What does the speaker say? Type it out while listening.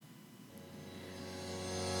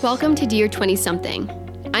Welcome to Dear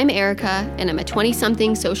 20-something. I'm Erica, and I'm a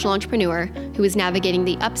 20-something social entrepreneur who is navigating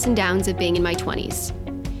the ups and downs of being in my 20s.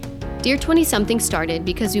 Dear 20-something started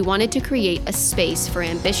because we wanted to create a space for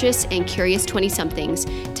ambitious and curious 20-somethings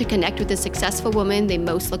to connect with the successful woman they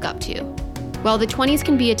most look up to. While the 20s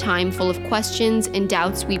can be a time full of questions and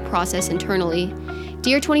doubts we process internally,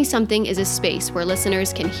 Dear 20-something is a space where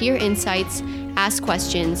listeners can hear insights, ask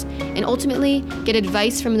questions, and ultimately get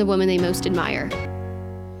advice from the woman they most admire.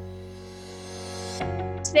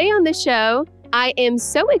 Today on the show, I am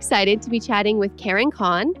so excited to be chatting with Cahn.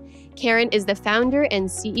 Cahn is the founder and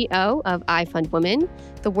CEO of iFundWomen,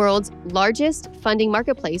 the world's largest funding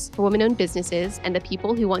marketplace for women-owned businesses and the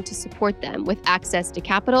people who want to support them with access to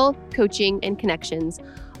capital, coaching, and connections,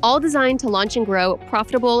 all designed to launch and grow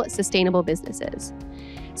profitable, sustainable businesses.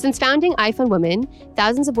 Since founding iFundWomen,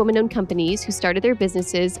 thousands of women-owned companies who started their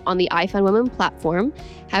businesses on the iFundWomen platform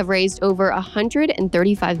have raised over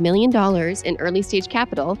 $135 million in early-stage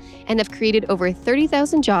capital and have created over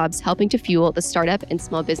 30,000 jobs helping to fuel the startup and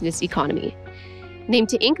small business economy. Named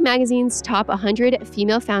to Inc. magazine's top 100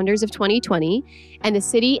 female founders of 2020 and the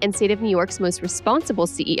city and state of New York's most responsible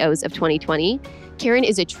CEOs of 2020, Cahn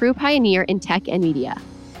is a true pioneer in tech and media.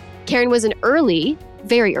 Cahn was an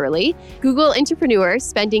very early Google entrepreneur,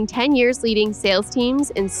 spending 10 years leading sales teams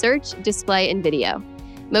in search, display, and video.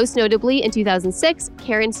 Most notably, in 2006,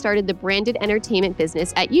 Cahn started the branded entertainment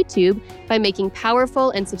business at YouTube by making powerful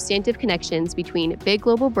and substantive connections between big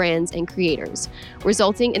global brands and creators,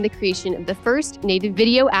 resulting in the creation of the first native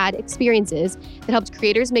video ad experiences that helped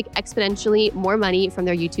creators make exponentially more money from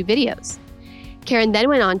their YouTube videos. Cahn then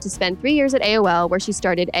went on to spend 3 years at AOL, where she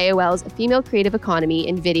started AOL's female creative economy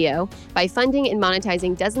in video by funding and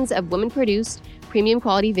monetizing dozens of women-produced,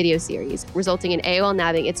 premium-quality video series, resulting in AOL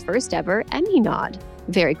nabbing its first ever Emmy nod.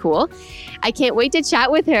 Very cool. I can't wait to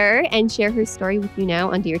chat with her and share her story with you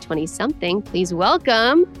now on Dear 20-something. Please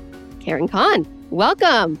welcome Cahn.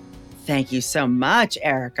 Welcome. Thank you so much,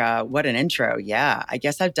 Erica. What an intro. Yeah, I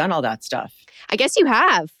guess I've done all that stuff. I guess you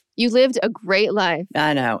have. You lived a great life.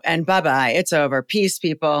 I know. And bye-bye. It's over. Peace,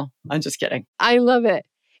 people. I'm just kidding. I love it.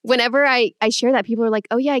 Whenever I share that, people are like,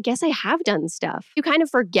 oh yeah, I guess I have done stuff. You kind of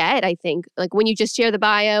forget, I think, like when you just share the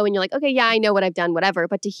bio and you're like, okay, yeah, I know what I've done, whatever.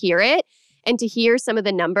 But to hear it and to hear some of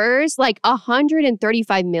the numbers, like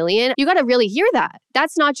 135 million, you got to really hear that.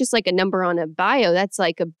 That's not just like a number on a bio. That's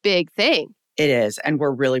like a big thing. It is. And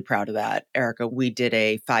we're really proud of that, Erica. We did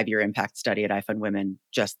a 5-year impact study at iFundWomen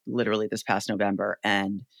just literally this past November.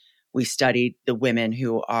 And we studied the women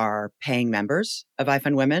who are paying members of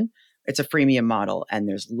iFundWomen. It's a freemium model, and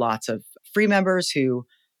there's lots of free members who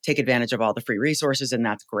take advantage of all the free resources, and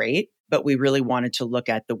that's great. But we really wanted to look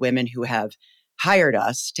at the women who have hired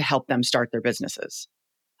us to help them start their businesses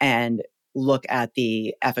and look at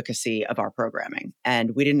the efficacy of our programming.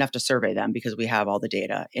 And we didn't have to survey them because we have all the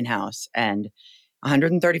data in-house. And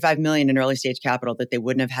 135 million in early stage capital that they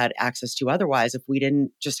wouldn't have had access to otherwise if we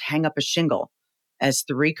didn't just hang up a shingle as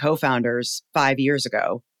 3 co-founders 5 years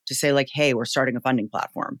ago to say like, hey, we're starting a funding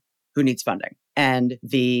platform. Who needs funding? And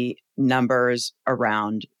the numbers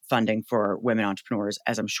around funding for women entrepreneurs,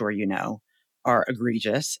 as I'm sure you know, are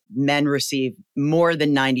egregious. Men receive more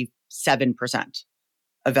than 97%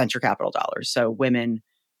 of venture capital dollars. So women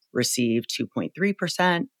receive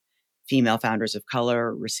 2.3%. Female founders of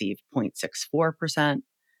color receive 0.64%.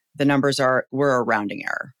 The numbers were a rounding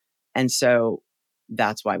error. And so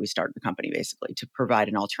that's why we started the company, basically, to provide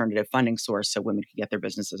an alternative funding source so women could get their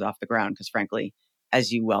businesses off the ground. Because frankly,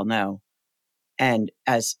 as you well know, and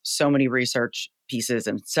as so many research pieces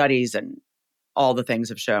and studies and all the things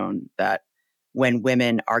have shown, that when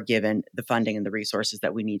women are given the funding and the resources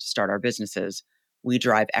that we need to start our businesses, we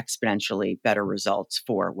drive exponentially better results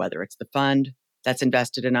for whether it's the fund that's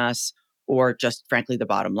invested in us or just frankly the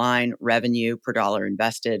bottom line, revenue per dollar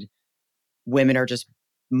invested. Women are just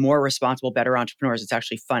more responsible, better entrepreneurs. It's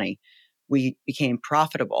actually funny. We became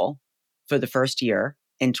profitable for the first year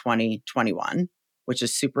in 2021, which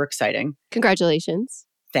is super exciting. Congratulations.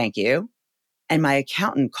 Thank you. And my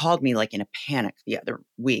accountant called me like in a panic the other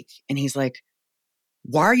week. And he's like,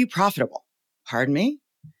 why are you profitable? Pardon me?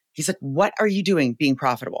 He's like, what are you doing being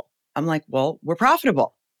profitable? I'm like, well, we're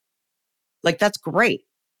profitable. Like, that's great.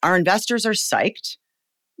 Our investors are psyched.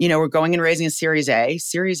 You know, we're going and raising a Series A.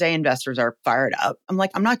 Series A investors are fired up. I'm like,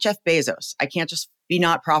 I'm not Jeff Bezos. I can't just be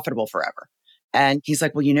not profitable forever. And he's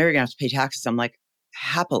like, well, you know, you're going to have to pay taxes. I'm like,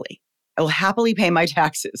 happily. I will happily pay my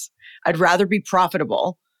taxes. I'd rather be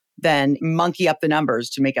profitable than monkey up the numbers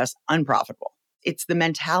to make us unprofitable. It's the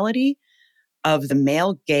mentality of the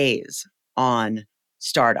male gaze on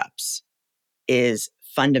startups is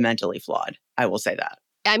fundamentally flawed. I will say that.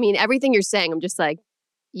 I mean, everything you're saying, I'm just like,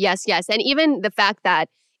 Yes, yes. And even the fact that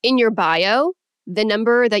in your bio, the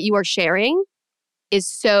number that you are sharing is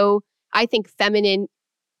so, I think, feminine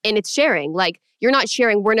in its sharing. Like, you're not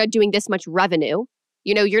sharing, we're not doing this much revenue.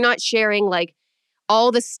 You're not sharing like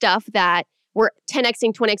all the stuff that we're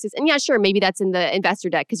 10xing, 20xing. And yeah, sure, maybe that's in the investor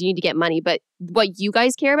deck because you need to get money. But what you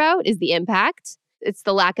guys care about is the impact. It's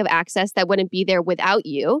the lack of access that wouldn't be there without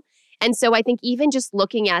you. And so I think even just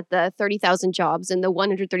looking at the 30,000 jobs and the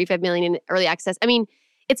 135 million in early access, I mean,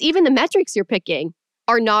 it's even the metrics you're picking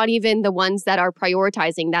are not even the ones that are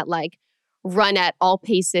prioritizing that like run at all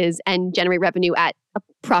paces and generate revenue at a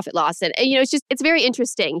profit loss. And it's very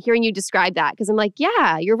interesting hearing you describe that because I'm like,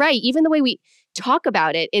 yeah, you're right. Even the way we talk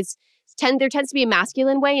about it is there tends to be a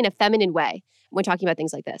masculine way and a feminine way when talking about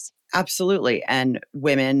things like this. Absolutely. And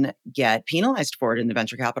women get penalized for it in the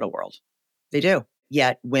venture capital world. They do.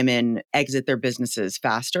 Yet women exit their businesses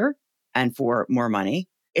faster and for more money.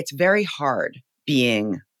 It's very hard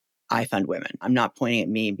being iFundWomen. I'm not pointing at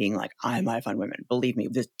me being like, I'm iFundWomen. Believe me,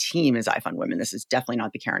 this team is iFundWomen. This is definitely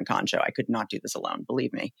not the Cahn show. I could not do this alone.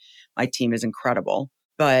 Believe me, my team is incredible.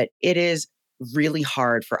 But it is really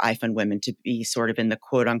hard for iFundWomen to be sort of in the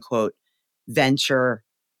quote unquote venture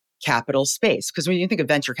capital space. Because when you think of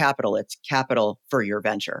venture capital, it's capital for your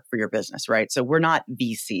venture, for your business, right? So we're not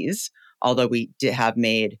VCs, although we did have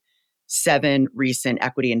made 7 recent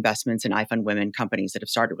equity investments in iFundWomen companies that have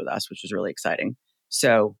started with us, which was really exciting.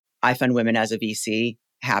 So iFundWomen as a VC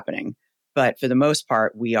happening. But for the most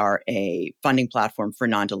part, we are a funding platform for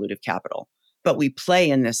non-dilutive capital. But we play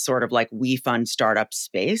in this sort of like we fund startup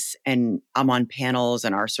space. And I'm on panels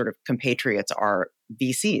and our sort of compatriots are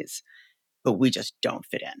VCs, but we just don't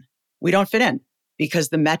fit in. We don't fit in because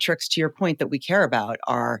the metrics, to your point, that we care about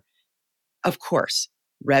are, of course,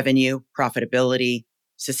 revenue, profitability,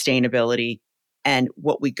 sustainability, and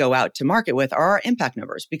what we go out to market with are our impact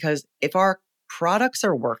numbers. Because if our products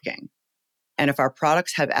are working and if our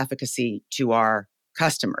products have efficacy to our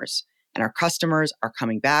customers and our customers are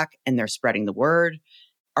coming back and they're spreading the word,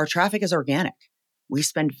 our traffic is organic. We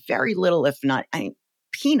spend very little, if not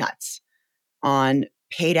peanuts, on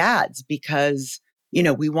paid ads because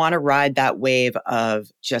we want to ride that wave of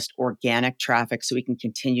just organic traffic so we can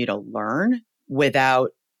continue to learn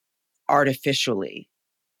without artificially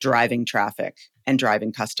driving traffic and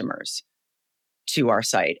driving customers to our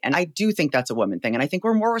site. And I do think that's a woman thing. And I think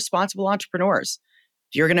we're more responsible entrepreneurs.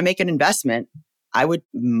 If you're going to make an investment, I would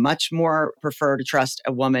much more prefer to trust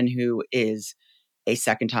a woman who is a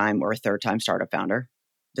second time or a third time startup founder.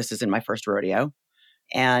 This isn't my first rodeo.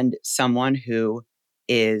 And someone who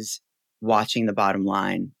is watching the bottom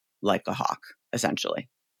line like a hawk, essentially,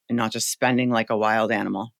 and not just spending like a wild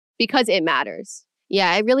animal. Because it matters.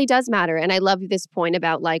 Yeah, it really does matter. And I love this point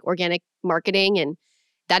about like organic marketing. And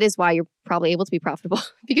that is why you're probably able to be profitable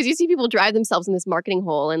because you see people drive themselves in this marketing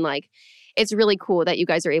hole. And like, it's really cool that you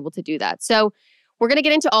guys are able to do that. So we're going to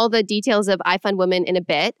get into all the details of iFundWomen in a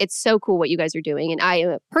bit. It's so cool what you guys are doing. And I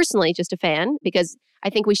am personally just a fan because I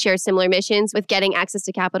think we share similar missions with getting access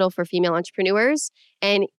to capital for female entrepreneurs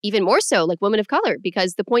and even more so like women of color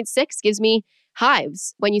because the 0.6 gives me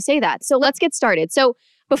hives when you say that. So let's get started. So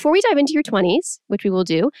before we dive into your 20s, which we will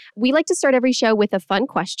do, we like to start every show with a fun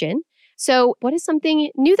question. So what is something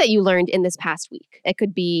new that you learned in this past week? It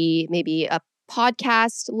could be maybe a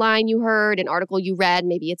podcast line you heard, an article you read,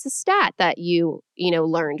 maybe it's a stat that you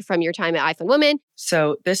learned from your time at iFundWomen.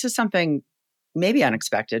 So this is something maybe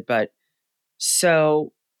unexpected, but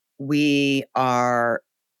so we are,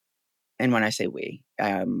 and when I say we,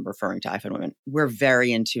 I'm referring to iFundWomen, we're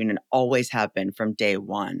very in tune and always have been from day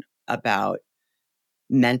one about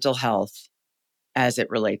mental health as it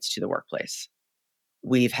relates to the workplace.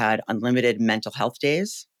 We've had unlimited mental health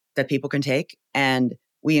days that people can take. And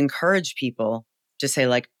we encourage people to say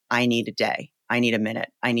like, I need a day. I need a minute.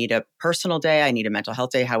 I need a personal day. I need a mental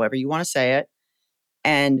health day, however you want to say it.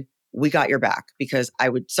 And we got your back because I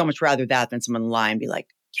would so much rather that than someone lie and be like,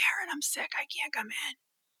 Karen, I'm sick. I can't come in.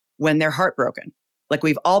 When they're heartbroken. Like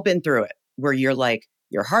we've all been through it where you're like,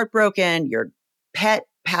 you're heartbroken, your pet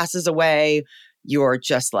passes away, you're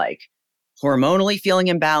just like hormonally feeling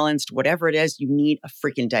imbalanced, whatever it is, you need a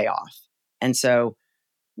freaking day off. And so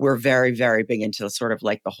we're very, very big into sort of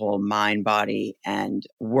like the whole mind, body, and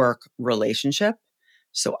work relationship.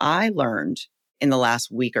 So I learned in the last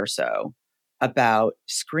week or so about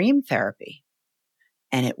scream therapy,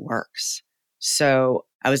 and it works. So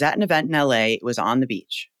I was at an event in LA, it was on the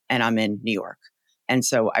beach, and I'm in New York. And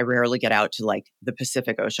so I rarely get out to like the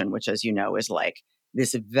Pacific Ocean, which, as you know, is like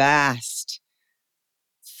this vast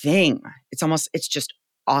thing. It's just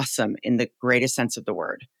awesome in the greatest sense of the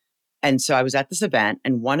word. And so I was at this event,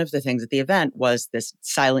 and one of the things at the event was this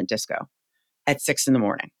silent disco. at 6 in the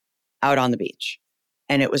morning out on the beach.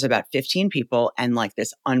 And it was about 15 people and like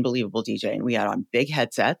this unbelievable DJ. And we had on big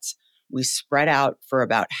headsets. We spread out for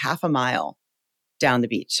about half a mile down the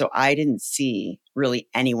beach. So I didn't see really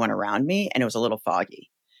anyone around me and it was a little foggy.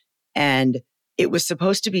 And it was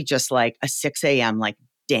supposed to be just like a 6 a.m. like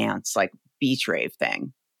dance, like beach rave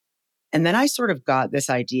thing. And then I sort of got this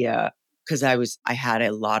idea because I had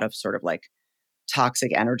a lot of sort of like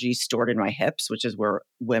toxic energy stored in my hips, which is where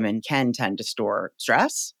women can tend to store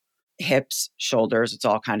stress. Hips, shoulders, it's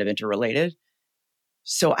all kind of interrelated.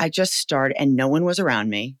 So I just started, and no one was around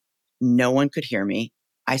me. No one could hear me.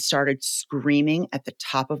 I started screaming at the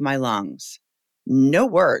top of my lungs. No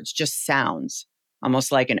words, just sounds,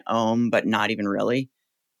 almost like an ohm, but not even really,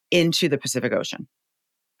 into the Pacific Ocean.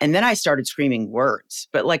 And then I started screaming words,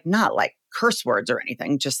 but like not like curse words or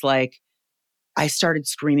anything, just like I started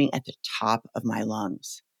screaming at the top of my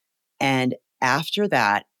lungs. And after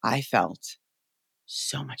that, I felt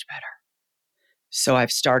so much better. So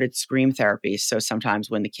I've started scream therapy. So sometimes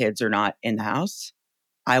when the kids are not in the house,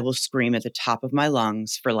 I will scream at the top of my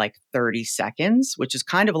lungs for like 30 seconds, which is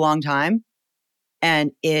kind of a long time.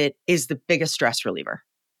 And it is the biggest stress reliever.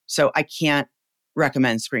 So I can't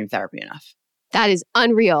recommend scream therapy enough. That is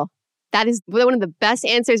unreal. That is one of the best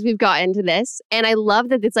answers we've gotten to this. And I love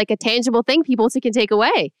that it's like a tangible thing people can take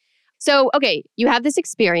away. So, okay, you have this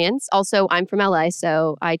experience. Also, I'm from LA,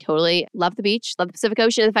 so I totally love the beach, love the Pacific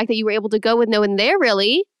Ocean. The fact that you were able to go with no one there,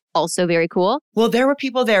 really, also very cool. Well, there were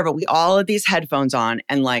people there, but we all had these headphones on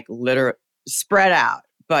and like literally spread out.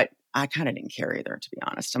 But I kind of didn't care either, to be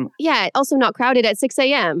honest. Yeah, also not crowded at 6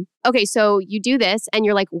 a.m. Okay, so you do this and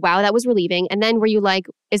you're like, wow, that was relieving. And then were you like,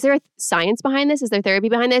 is there science behind this? Is there therapy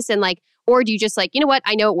behind this? And like, or do you just like, you know what?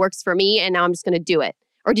 I know it works for me and now I'm just going to do it.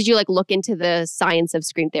 Or did you like look into the science of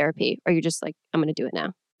scream therapy? Or you're just like, I'm going to do it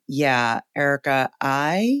now? Yeah, Erica,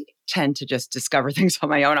 I tend to just discover things on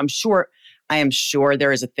my own. I am sure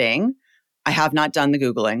there is a thing. I have not done the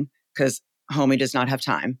Googling because homie does not have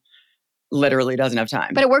time. Literally doesn't have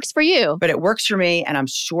time. But it works for you. But it works for me. And I'm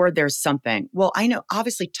sure there's something. Well, I know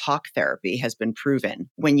obviously talk therapy has been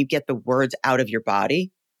proven. When you get the words out of your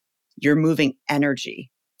body, you're moving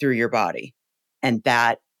energy through your body. And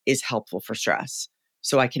that is helpful for stress.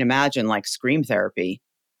 So I can imagine like scream therapy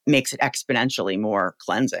makes it exponentially more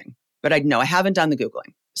cleansing. But I haven't done the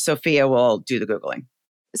Googling. Sophia will do the Googling.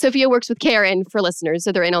 Sophia works with Karen for listeners,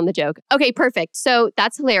 so they're in on the joke. Okay, perfect. So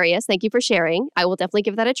that's hilarious. Thank you for sharing. I will definitely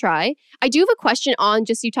give that a try. I do have a question on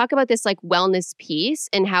just you talk about this like wellness piece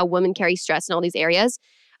and how women carry stress in all these areas.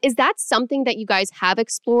 Is that something that you guys have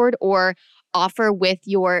explored or offer with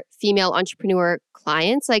your female entrepreneur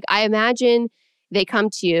clients? Like I imagine they come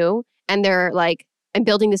to you and they're like, I'm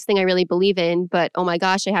building this thing I really believe in, but oh my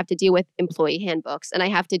gosh, I have to deal with employee handbooks and I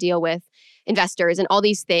have to deal with investors and all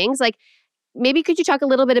these things. Like, maybe could you talk a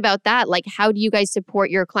little bit about that? Like, how do you guys support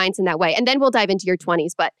your clients in that way? And then we'll dive into your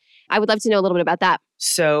 20s, but I would love to know a little bit about that.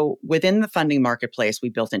 So within the funding marketplace, we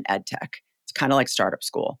built an ed tech. It's kind of like startup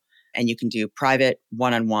school. And you can do private,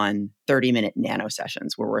 one-on-one, 30-minute nano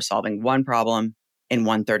sessions where we're solving one problem in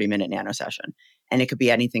one 30-minute nano session. And it could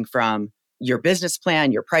be anything from your business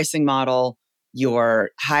plan, your pricing model,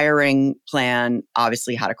 your hiring plan,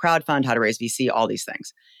 obviously how to crowdfund, how to raise VC, all these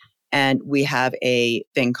things. And we have a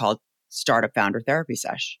thing called Startup Founder Therapy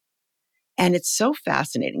Sesh. And it's so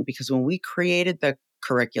fascinating because when we created the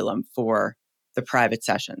curriculum for the private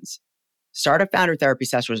sessions, Startup Founder Therapy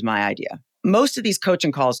Sesh was my idea. Most of these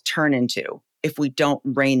coaching calls turn into, if we don't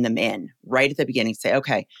rein them in right at the beginning, say,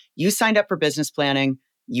 okay, you signed up for business planning.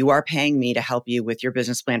 You are paying me to help you with your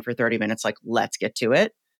business plan for 30 minutes. Like, let's get to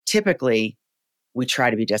it. Typically, we try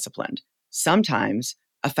to be disciplined. Sometimes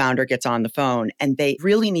a founder gets on the phone and they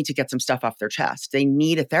really need to get some stuff off their chest. They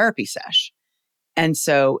need a therapy sesh. And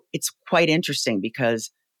so it's quite interesting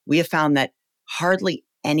because we have found that hardly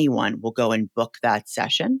anyone will go and book that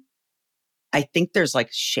session. I think there's like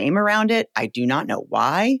shame around it. I do not know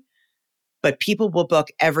why, but people will book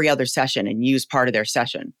every other session and use part of their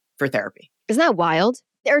session for therapy. Isn't that wild?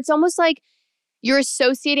 Or it's almost like you're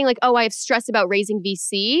associating like, oh, I have stress about raising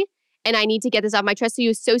VC and I need to get this off my chest. So you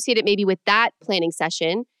associate it maybe with that planning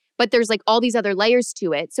session, but there's like all these other layers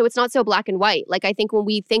to it. So it's not so black and white. Like I think when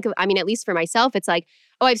we think of, I mean, at least for myself, it's like,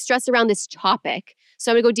 oh, I have stress around this topic.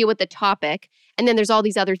 So I'm gonna go deal with the topic. And then there's all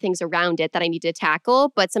these other things around it that I need to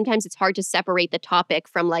tackle. But sometimes it's hard to separate the topic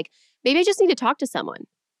from like, maybe I just need to talk to someone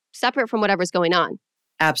separate from whatever's going on.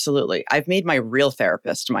 Absolutely. I've made my real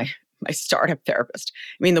therapist, my startup therapist.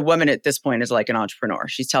 I mean, the woman at this point is like an entrepreneur.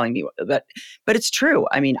 She's telling me that, but it's true.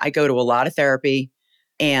 I mean, I go to a lot of therapy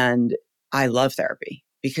and I love therapy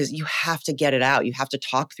because you have to get it out. You have to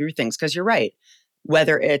talk through things because you're right.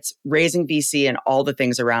 whether it's raising VC and all the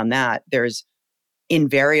things around that, there's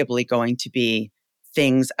invariably going to be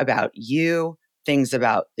things about you, things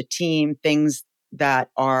about the team, things that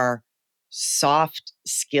are soft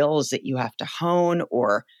skills that you have to hone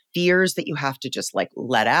or fears that you have to just like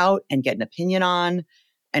let out and get an opinion on.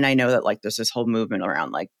 And I know that like there's this whole movement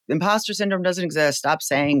around like imposter syndrome doesn't exist. Stop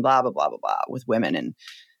saying blah, blah, blah, blah, blah with women. And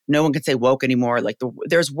no one can say woke anymore. Like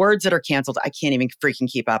there's words that are canceled. I can't even freaking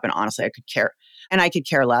keep up. And honestly, I could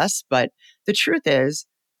care less. But the truth is,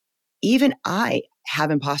 even I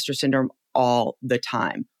have imposter syndrome all the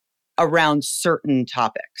time around certain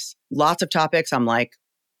topics. Lots of topics, I'm like,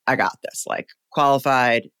 I got this, like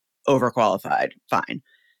qualified, overqualified, fine.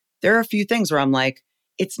 There are a few things where I'm like,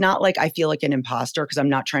 it's not like I feel like an imposter because I'm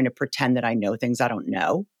not trying to pretend that I know things I don't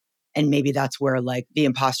know. And maybe that's where like the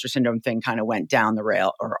imposter syndrome thing kind of went down the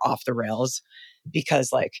rail or off the rails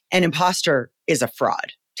because like an imposter is a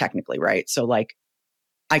fraud technically, right? So like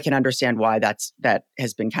I can understand why that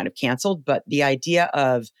has been kind of canceled, but the idea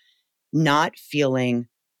of not feeling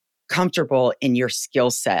comfortable in your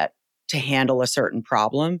skill set to handle a certain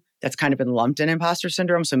problem, that's kind of been lumped in imposter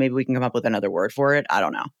syndrome. So maybe we can come up with another word for it. I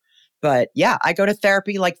don't know. But yeah, I go to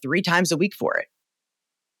therapy like 3 times a week for it.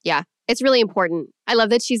 Yeah, it's really important. I love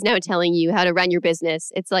that she's now telling you how to run your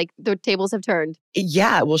business. It's like the tables have turned.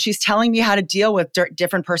 Yeah, well, she's telling me how to deal with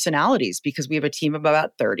different personalities because we have a team of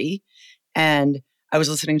about 30. And I was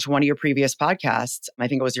listening to one of your previous podcasts. I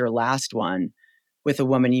think it was your last one with a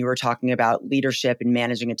woman. You were talking about leadership and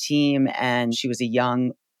managing a team. And she was a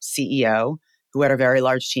young CEO who had a very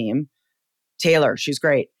large team. Taylor, she's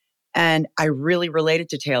great. And I really related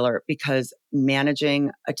to Taylor because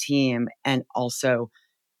managing a team and also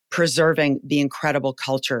preserving the incredible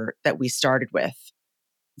culture that we started with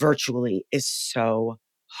virtually is so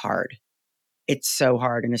hard. It's so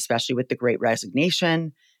hard. And especially with the Great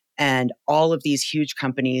Resignation and all of these huge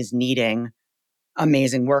companies needing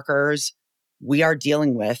amazing workers, we are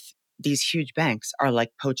dealing with these huge banks are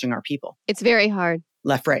like poaching our people. It's very hard.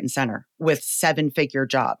 Left, right, and center with 7-figure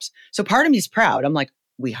jobs. So part of me is proud. I'm like,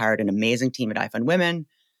 we hired an amazing team at iFundWomen,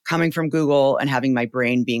 coming from Google and having my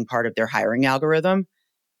brain being part of their hiring algorithm.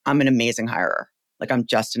 I'm an amazing hirer. Like I'm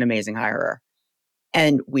just an amazing hirer.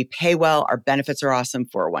 And we pay well. Our benefits are awesome.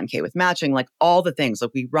 401k with matching, like all the things.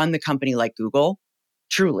 Like we run the company like Google,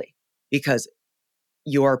 truly, because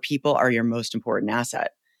your people are your most important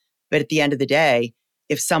asset. But at the end of the day,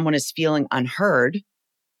 if someone is feeling unheard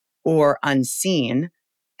or unseen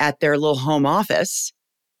at their little home office,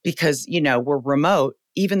 because, we're remote,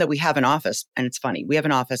 even though we have an office, and it's funny, we have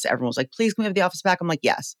an office, everyone's like, please, can we have the office back? I'm like,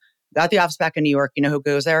 yes. Got the office back in New York. You know who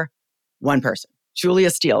goes there? One person, Julia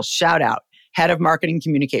Steele, shout out, head of marketing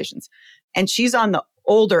communications. And she's on the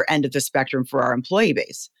older end of the spectrum for our employee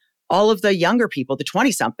base. All of the younger people, the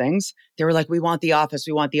 20-somethings, they were like, we want the office.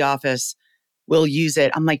 We'll use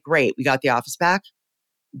it. I'm like, great, we got the office back.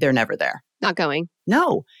 They're never there. Not going.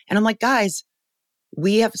 No. And I'm like, guys,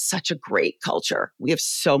 we have such a great culture. We have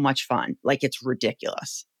so much fun. Like it's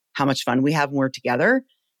ridiculous how much fun we have when we're together.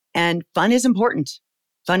 And fun is important.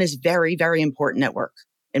 Fun is very, very important at work,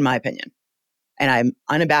 in my opinion. And I'm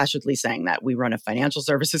unabashedly saying that. We run a financial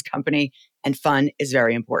services company and fun is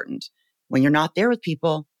very important. When you're not there with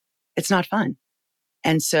people, it's not fun.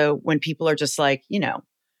 And so when people are just like,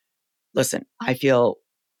 listen, I feel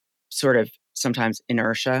sort of sometimes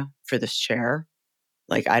inertia for this chair.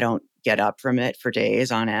 Like I don't get up from it for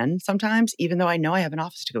days on end sometimes, even though I know I have an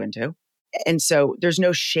office to go into. And so there's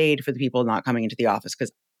no shade for the people not coming into the office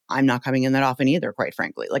because I'm not coming in that often either, quite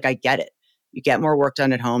frankly. Like I get it. You get more work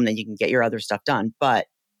done at home than you can get your other stuff done. But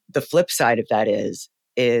the flip side of that is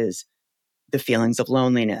the feelings of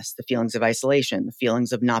loneliness, the feelings of isolation, the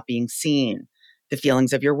feelings of not being seen, the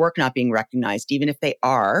feelings of your work not being recognized, even if they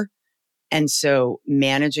are. And so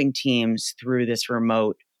managing teams through this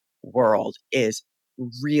remote world is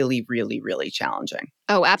really, really, really challenging.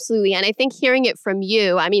 Oh, absolutely. And I think hearing it from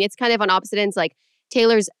you, I mean, it's kind of on opposite ends. Like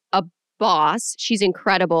Taylor's a boss. She's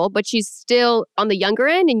incredible, but she's still on the younger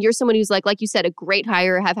end. And you're someone who's like you said, a great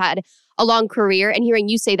hire, have had a long career. And hearing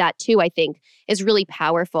you say that too, I think is really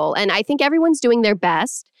powerful. And I think everyone's doing their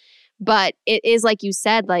best. But it is like you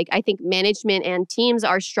said, like I think management and teams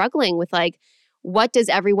are struggling with like, what does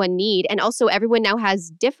everyone need? And also everyone now has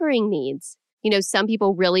differing needs. Some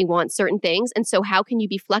people really want certain things. And so how can you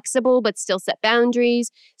be flexible, but still set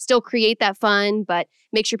boundaries, still create that fun, but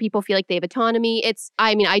make sure people feel like they have autonomy?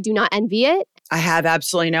 I do not envy it. I have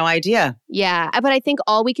absolutely no idea. Yeah. But I think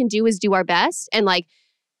all we can do is do our best. And like,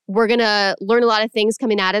 we're going to learn a lot of things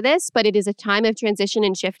coming out of this, but it is a time of transition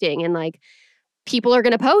and shifting. And like, people are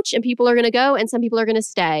going to poach and people are going to go and some people are going to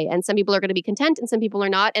stay and some people are going to be content and some people are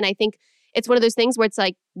not. And I think it's one of those things where it's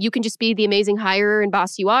like, you can just be the amazing hirer and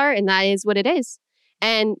boss you are, and that is what it is.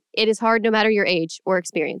 And it is hard no matter your age or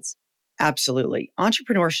experience. Absolutely.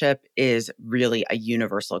 Entrepreneurship is really a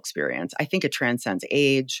universal experience. I think it transcends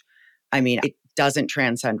age. I mean, it doesn't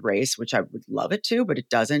transcend race, which I would love it to, but it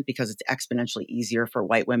doesn't because it's exponentially easier for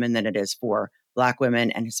white women than it is for Black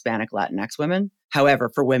women and Hispanic Latinx women. However,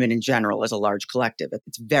 for women in general as a large collective,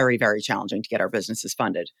 it's very, very challenging to get our businesses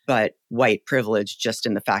funded. But white privilege, just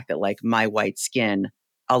in the fact that like my white skin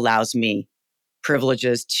allows me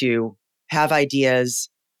privileges to have ideas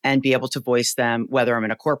and be able to voice them, whether I'm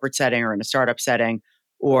in a corporate setting or in a startup setting,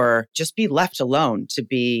 or just be left alone to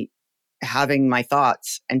be having my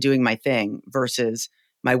thoughts and doing my thing versus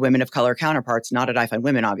my women of color counterparts, not at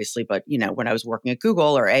iFundWomen, obviously, but when I was working at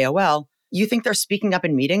Google or AOL, you think they're speaking up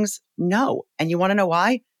in meetings? No. And you want to know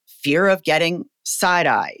why? Fear of getting side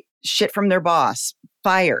eye, shit from their boss,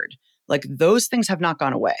 fired. Like those things have not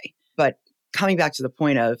gone away. But coming back to the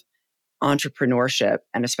point of entrepreneurship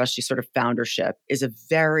and especially sort of foundership is a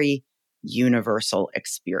very universal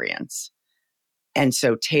experience. And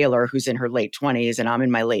so Taylor, who's in her late 20s and I'm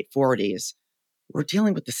in my late 40s, we're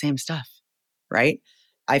dealing with the same stuff, right?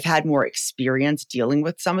 I've had more experience dealing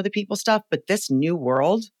with some of the people stuff, but this new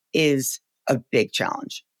world is a big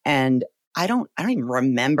challenge. And I don't even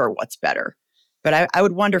remember what's better. But I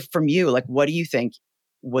would wonder from you, like, what do you think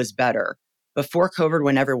was better before COVID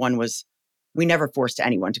when we never forced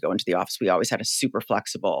anyone to go into the office. We always had a super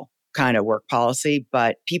flexible kind of work policy,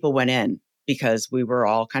 but people went in because we were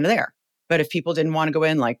all kind of there. But if people didn't want to go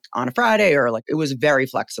in like on a Friday or like, it was very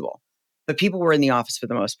flexible, but people were in the office for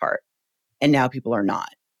the most part. And now people are not.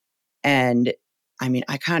 And I mean,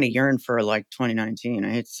 I kind of yearn for like 2019.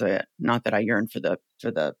 I hate to say it. Not that I yearn for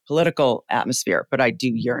the political atmosphere, but I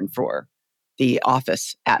do yearn for the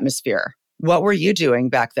office atmosphere. What were you doing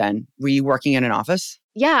back then? Were you working in an office?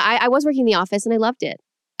 Yeah, I was working in the office and I loved it.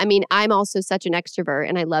 I mean, I'm also such an extrovert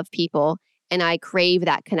and I love people and I crave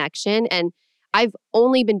that connection. And I've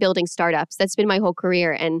only been building startups. That's been my whole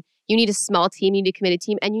career. And you need a small team, you need a committed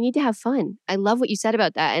team, and you need to have fun. I love what you said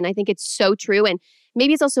about that. And I think it's so true. And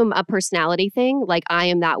maybe it's also a personality thing. Like I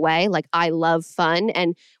am that way. Like I love fun.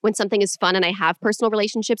 And when something is fun and I have personal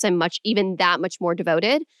relationships, I'm even that much more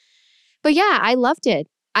devoted. But yeah, I loved it.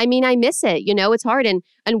 I mean, I miss it. It's hard. And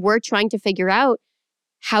we're trying to figure out,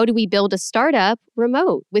 how do we build a startup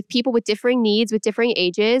remote with people with differing needs, with differing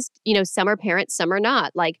ages? Some are parents, some are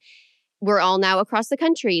not. Like we're all now across the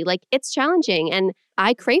country. Like it's challenging and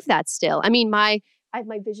I crave that still. I mean, I have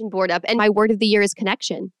my vision board up and my word of the year is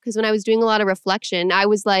connection. Because when I was doing a lot of reflection, I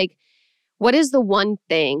was like, what is the one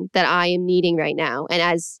thing that I am needing right now? And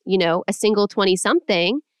as, a single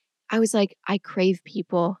 20-something, I was like, I crave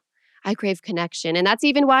people. I crave connection. And that's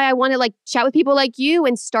even why I want to like chat with people like you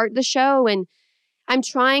and start the show. And I'm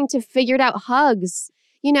trying to figure it out. Hugs.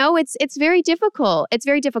 It's very difficult. It's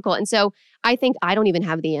very difficult. And so I think I don't even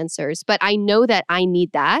have the answers, but I know that I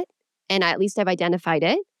need that. And at least I've identified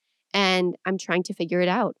it and I'm trying to figure it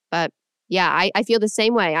out. But yeah, I feel the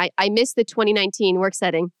same way. I miss the 2019 work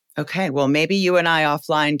setting. Okay. Well, maybe you and I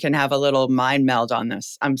offline can have a little mind meld on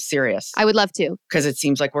this. I'm serious. I would love to. Because it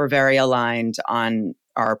seems like we're very aligned on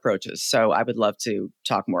our approaches. So I would love to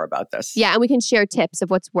talk more about this. Yeah. And we can share tips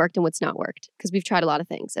of what's worked and what's not worked because we've tried a lot of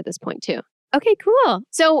things at this point too. Okay, cool.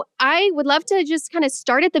 So I would love to just kind of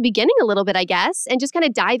start at the beginning a little bit, I guess, and just kind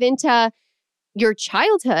of dive into your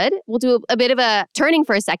childhood. We'll do a bit of a turning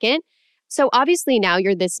for a second. So obviously now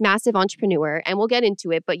you're this massive entrepreneur and we'll get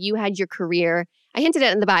into it, but you had your career, I hinted at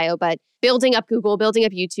it in the bio, but building up Google, building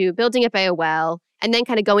up YouTube, building up AOL, and then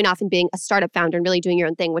kind of going off and being a startup founder and really doing your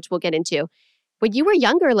own thing, which we'll get into. When you were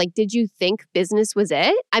younger, like, did you think business was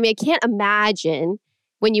it? I mean, I can't imagine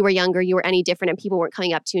when you were younger, you were any different and people weren't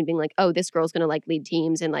coming up to you and being like, oh, this girl's going to like lead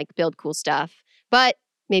teams and like build cool stuff. But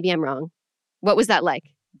maybe I'm wrong. What was that like?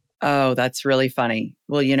 Oh, that's really funny.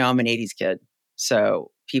 Well, I'm an 80s kid. So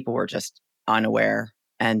people were just unaware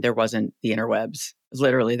and there wasn't the interwebs.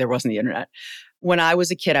 Literally, there wasn't the internet. When I was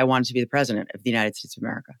a kid, I wanted to be the president of the United States of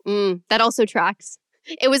America. That also tracks.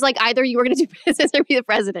 It was like either you were going to do business or be the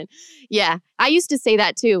president. Yeah. I used to say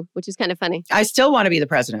that too, which is kind of funny. I still want to be the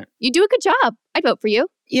president. You do a good job. I'd vote for you.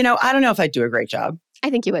 I don't know if I'd do a great job. I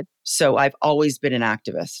think you would. So I've always been an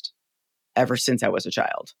activist ever since I was a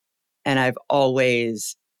child. And I've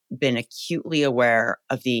always been acutely aware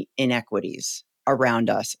of the inequities around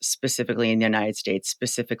us, specifically in the United States,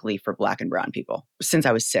 specifically for Black and brown people, since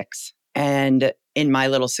I was 6. And in my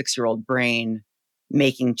little 6-year-old brain,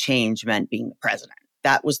 making change meant being the president.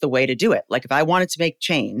 That was the way to do it. Like if I wanted to make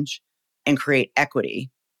change and create equity,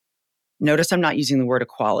 notice I'm not using the word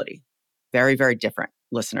equality. Very, very different,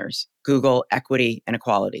 listeners. Google equity and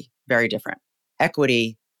equality. very different.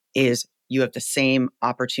 Equity is you have the same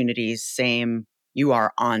opportunities, you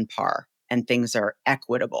are on par, and things are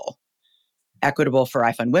equitable. Equitable for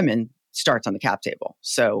iFundWomen starts on the cap table.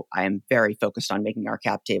 So I am very focused on making our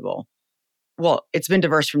cap table. Well, it's been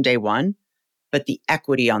diverse from day one, but the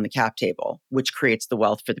equity on the cap table, which creates the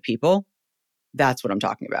wealth for the people, that's what I'm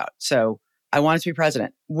talking about. So I wanted to be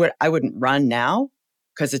president. I wouldn't run now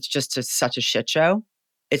because it's just such a shit show.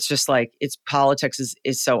 It's just like, politics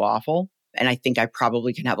is so awful. And I think I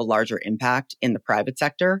probably can have a larger impact in the private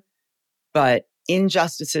sector. But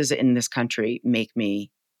injustices in this country make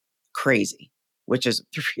me crazy, which is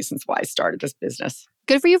the reasons why I started this business.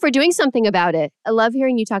 Good for you for doing something about it. I love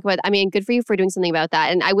hearing you talk about it. I mean, good for you for doing something about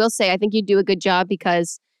that. And I will say, I think you do a good job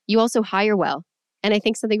because you also hire well. And I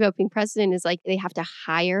think something about being president is like they have to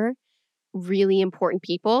hire really important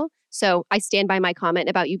people. So I stand by my comment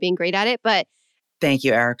about you being great at it. But thank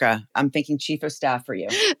you, Erica. I'm thinking chief of staff for you.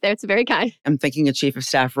 That's very kind. I'm thinking a chief of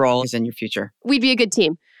staff role is in your future. We'd be a good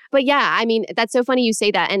team. But yeah, I mean, that's so funny you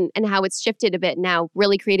say that and how it's shifted a bit now.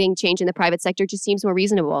 Really creating change in the private sector just seems more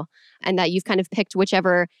reasonable. And that you've kind of picked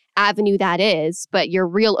whichever avenue that is. But your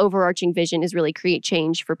real overarching vision is really create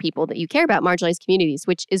change for people that you care about, marginalized communities,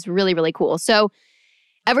 which is really, really cool. So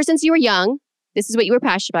ever since you were young, this is what you were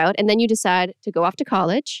passionate about. And then you decide to go off to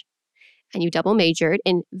college and you double majored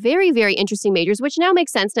in very, very interesting majors, which now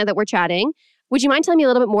makes sense now that we're chatting. Would you mind telling me a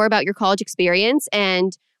little bit more about your college experience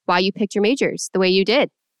and why you picked your majors the way you did?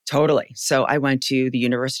 Totally. So I went to the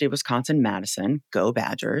University of Wisconsin-Madison. Go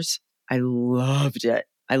Badgers. I loved it.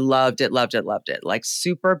 I loved it. Like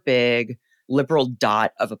super big liberal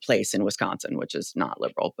dot of a place in Wisconsin, which is not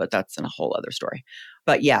liberal, but that's a whole other story.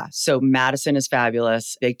 But yeah, so Madison is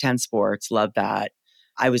fabulous. Big Ten sports, love that.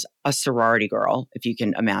 I was a sorority girl, if you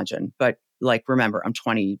can imagine. But like, remember, I'm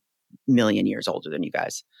 20 million years older than you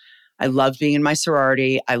guys. I loved being in my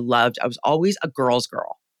sorority. I was always a girl's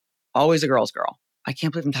girl, always a girl's girl. I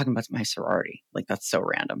can't believe I'm talking about my sorority. Like, that's so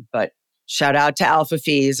random. But shout out to Alpha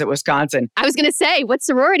Phi's at Wisconsin. I was going to say, what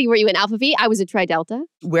sorority were you in? Alpha Phi? I was a Tri Delta.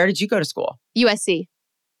 Where did you go to school? USC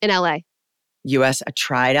in LA. I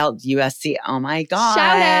tried out USC. Oh my God.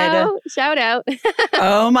 Shout out.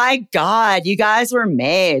 Oh my God. You guys were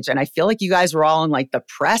mage. And I feel like you guys were all in like the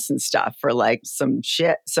press and stuff for like some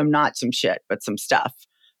shit, not some shit, but some stuff.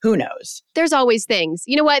 Who knows? There's always things.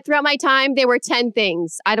 You know what? Throughout my time, there were 10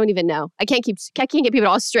 things. I don't even know. I can't get people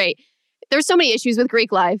all straight. There's so many issues with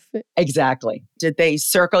Greek life. Exactly. Did they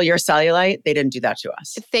circle your cellulite? They didn't do that to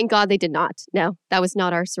us. Thank God they did not. No, that was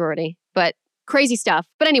not our sorority. But crazy stuff.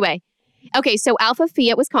 But anyway, okay, so Alpha Phi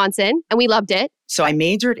at Wisconsin, and we loved it. So I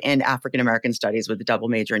majored in African American studies with a double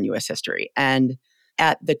major in U.S. history. And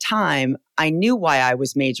at the time, I knew why I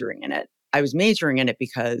was majoring in it. I was majoring in it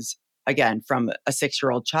because, again, from a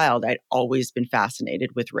 6-year-old child, I'd always been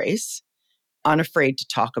fascinated with race, unafraid to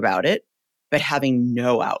talk about it, but having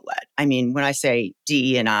no outlet. I mean, when I say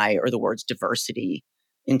DE&I or the words diversity,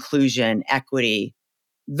 inclusion, equity,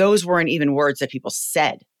 those weren't even words that people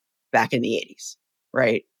said back in the 80s,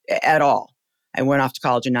 right? At all. I went off to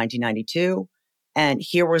college in 1992, and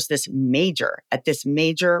here was this major at this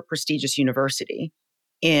major prestigious university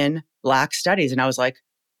in Black studies. And I was like,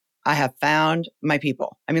 I have found my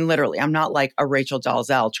people. I mean, literally, I'm not like a Rachel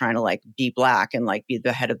Dolezal trying to like be Black and like be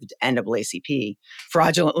the head of the NAACP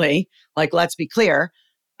fraudulently. Like, let's be clear.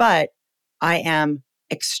 But I am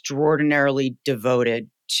extraordinarily devoted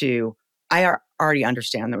to, I already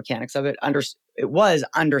understand the mechanics of it. It was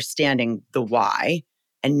understanding the why.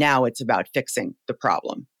 And now it's about fixing the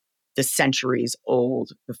problem, the centuries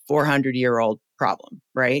old, the 400-year-old problem,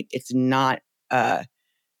 right? It's not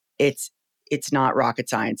rocket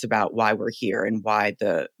science about why we're here and why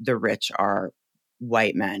the rich are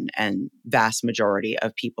white men and vast majority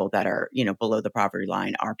of people that are, below the poverty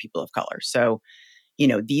line are people of color. So,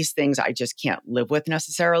 these things I just can't live with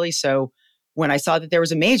necessarily. So when I saw that there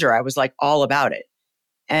was a major, I was like all about it.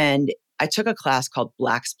 And I took a class called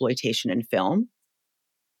Blaxploitation in Film.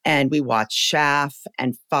 And we watched Shaft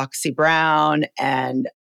and Foxy Brown, and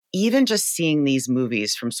even just seeing these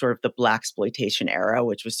movies from sort of the Blaxploitation era,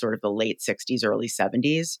 which was sort of the late 60s, early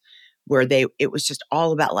 70s, where it was just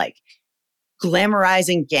all about like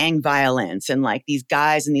glamorizing gang violence and like these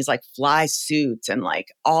guys in these like fly suits and like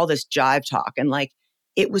all this jive talk. And like,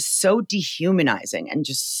 it was so dehumanizing and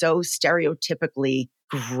just so stereotypically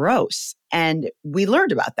gross. And we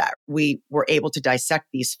learned about that. We were able to dissect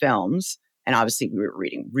these films. And obviously we were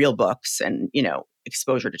reading real books and,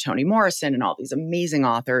 exposure to Toni Morrison and all these amazing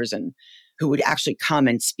authors and who would actually come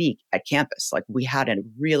and speak at campus. Like, we had a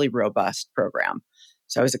really robust program.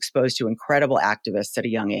 So I was exposed to incredible activists at a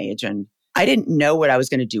young age. And I didn't know what I was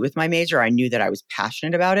going to do with my major. I knew that I was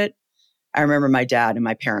passionate about it. I remember my dad and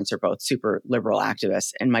my parents are both super liberal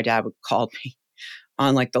activists. And my dad would call me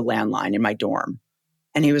on like the landline in my dorm.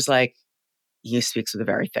 And he was like, he speaks with a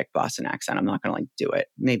very thick Boston accent. I'm not going to like do it.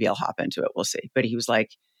 Maybe I'll hop into it. We'll see. But he was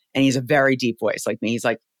like, and he's a very deep voice like me. He's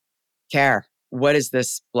like, Care, what is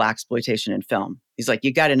this blaxploitation in film? He's like,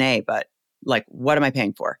 you got an A, but like, what am I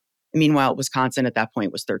paying for? Meanwhile, Wisconsin at that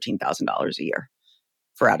point was $13,000 a year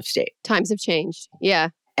for out of state. Times have changed. Yeah.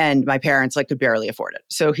 And my parents like could barely afford it.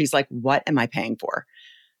 So he's like, what am I paying for?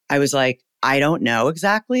 I was like, I don't know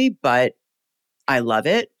exactly, but I love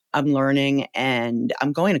it. I'm learning and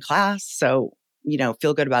I'm going to class. So,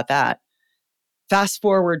 feel good about that. Fast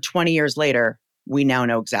forward 20 years later, we now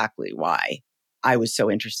know exactly why I was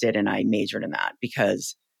so interested and I majored in that,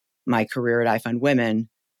 because my career at iFundWomen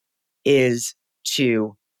is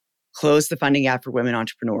to close the funding gap for women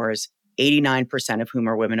entrepreneurs, 89% of whom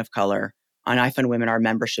are women of color. On iFundWomen, our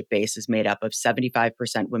membership base is made up of 75%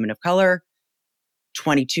 women of color,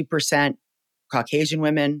 22% Caucasian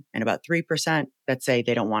women, and about 3% that say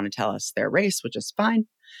they don't want to tell us their race, which is fine.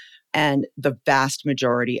 And the vast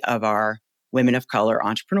majority of our women of color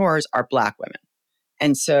entrepreneurs are Black women.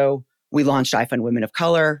 And so we launched iFundWomen of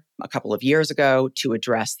Color a couple of years ago to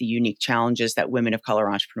address the unique challenges that women of color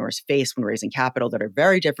entrepreneurs face when raising capital that are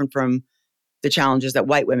very different from the challenges that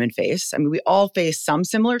white women face. I mean, we all face some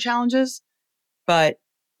similar challenges, but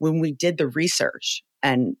when we did the research,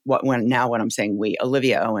 and when I'm saying we,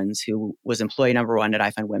 Olivia Owens, who was employee number one at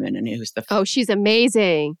iFundWomen and who's Oh, she's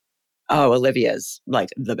amazing. Oh, Olivia's like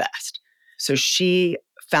the best. So she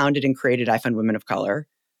founded and created iFundWomen of Color.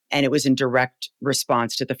 And it was in direct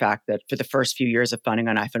response to the fact that for the first few years of funding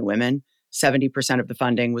on iFundWomen, 70% of the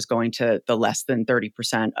funding was going to the less than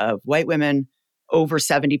 30% of white women. Over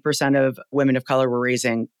 70% of women of color were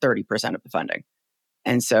raising 30% of the funding.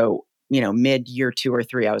 And so, mid year 2 or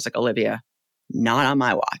 3, I was like, Olivia, not on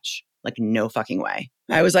my watch. Like, no fucking way.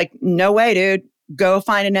 I was like, no way, dude. Go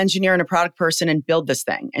find an engineer and a product person and build this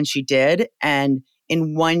thing. And she did. And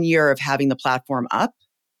in 1 year of having the platform up,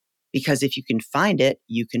 because if you can find it,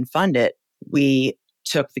 you can fund it, we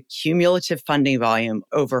took the cumulative funding volume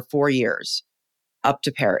over 4 years up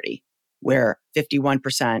to parity, where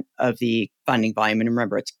 51% of the funding volume, and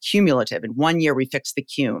remember, it's cumulative. In 1 year, we fixed the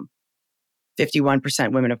cum,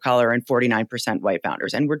 51% women of color and 49% white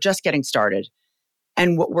founders. And we're just getting started.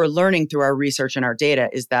 And what we're learning through our research and our data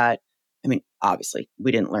is that, obviously,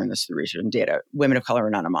 we didn't learn this through research and data. Women of color are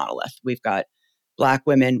not a monolith. We've got Black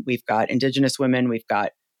women, we've got Indigenous women, we've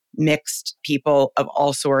got mixed people of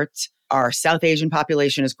all sorts. Our South Asian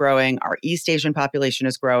population is growing. Our East Asian population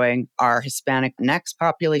is growing. Our Hispanic next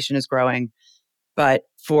population is growing. But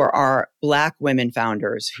for our Black women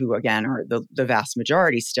founders, who again are the vast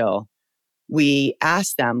majority still, we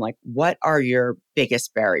asked them, like, what are your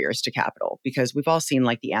biggest barriers to capital? Because we've all seen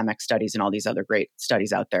like the Amex studies and all these other great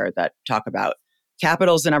studies out there that talk about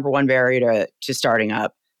capital is the number one barrier to starting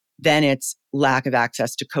up. Then it's lack of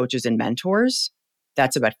access to coaches and mentors.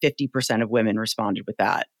 That's about 50% of women responded with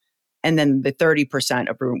that. And then the 30%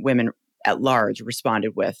 of women at large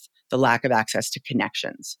responded with the lack of access to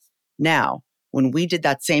connections. Now, when we did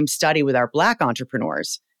that same study with our Black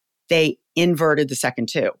entrepreneurs, they inverted the second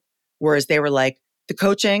two. Whereas they were like, the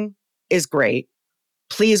coaching is great.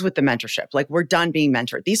 Please with the mentorship. Like, we're done being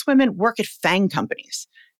mentored. These women work at FANG companies.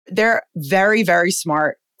 They're very, very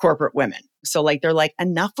smart corporate women. So like, they're like,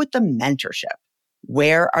 enough with the mentorship.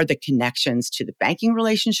 Where are the connections to the banking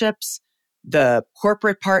relationships, the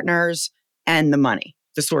corporate partners, and the money,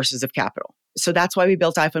 the sources of capital? So that's why we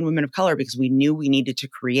built iFundWomen of Color, because we knew we needed to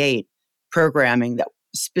create programming that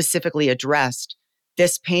specifically addressed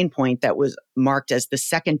this pain point that was marked as the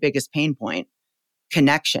second biggest pain point,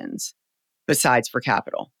 connections, besides for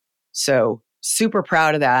capital. So super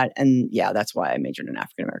proud of that. And yeah, that's why I majored in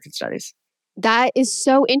African American studies. That is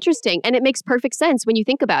so interesting. And it makes perfect sense when you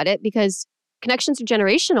think about it, because connections are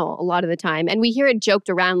generational a lot of the time. And we hear it joked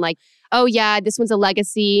around like, oh yeah, this one's a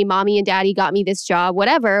legacy. Mommy and daddy got me this job,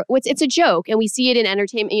 whatever. It's a joke. And we see it in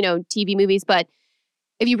entertainment, TV movies. But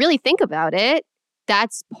if you really think about it,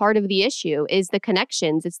 that's part of the issue is the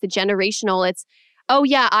connections. It's the generational. It's, oh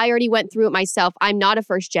yeah, I already went through it myself. I'm not a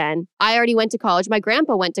first gen. I already went to college. My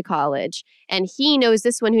grandpa went to college and he knows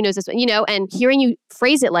this one, who knows this one, and hearing you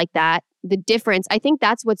phrase it like that, the difference, I think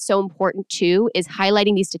that's what's so important too, is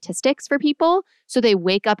highlighting these statistics for people so they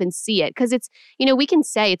wake up and see it. Because it's, we can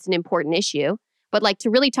say it's an important issue, but like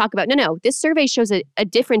to really talk about, no, this survey shows a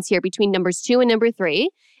difference here between numbers 2 and number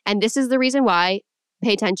 3. And this is the reason why,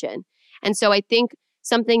 pay attention. And so I think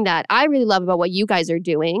something that I really love about what you guys are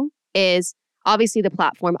doing is obviously the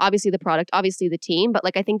platform, obviously the product, obviously the team, but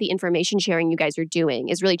like I think the information sharing you guys are doing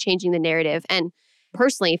is really changing the narrative. And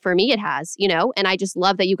personally, for me, it has, and I just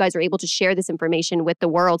love that you guys are able to share this information with the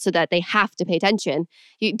world so that they have to pay attention.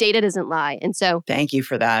 Data doesn't lie. And so, Thank you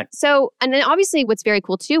for that. and then obviously what's very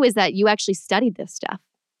cool too is that you actually studied this stuff,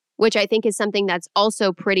 which I think is something that's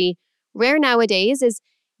also pretty rare nowadays is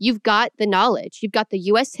you've got the knowledge, you've got the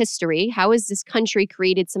US history. How has this country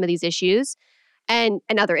created some of these issues and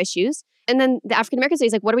other issues? And then the African American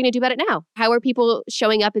studies, like, what are we going to do about it now? How are people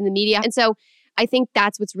showing up in the media? And so I think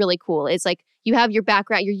that's what's really cool. It's like you have your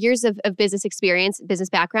background, your years of business experience, business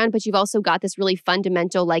background, but you've also got this really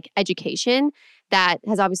fundamental like education that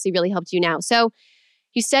has obviously really helped you now. So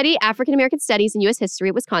you study African American studies and US history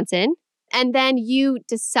at Wisconsin, and then you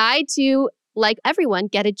decide to, like everyone,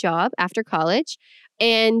 get a job after college.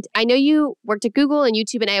 And I know you worked at Google and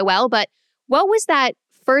YouTube and AOL, but what was that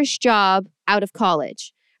first job out of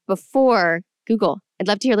college before Google? I'd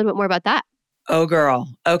love to hear a little bit more about that. Oh,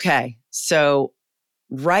 girl. Okay. So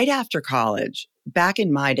right after college, back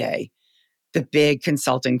in my day, the big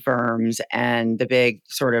consulting firms and the big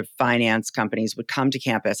sort of finance companies would come to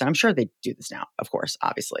campus. And I'm sure they do this now, of course,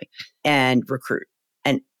 obviously, and recruit.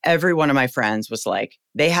 And every one of my friends was like,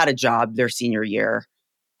 they had a job their senior year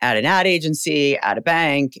at an ad agency, at a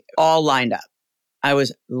bank, all lined up. I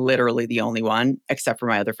was literally the only one, except for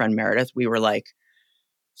my other friend, Meredith. We were like,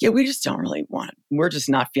 yeah, we just don't really want it. We're just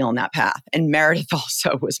not feeling that path. And Meredith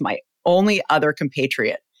also was my only other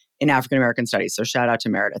compatriot in African American studies. So shout out to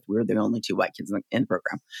Meredith. We were the only two white kids in the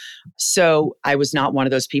program. So I was not one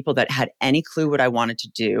of those people that had any clue what I wanted to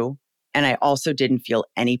do. And I also didn't feel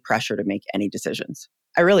any pressure to make any decisions.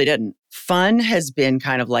 I really didn't. Fun has been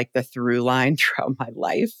kind of like the through line throughout my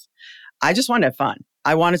life. I just wanted to have fun.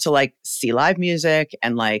 I wanted to like see live music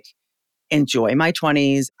and like enjoy my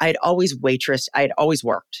 20s. I had always waitressed. I had always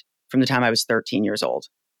worked from the time I was 13 years old.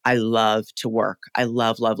 I love to work. I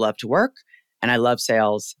love to work. And I love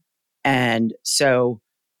sales. And so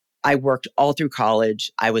I worked all through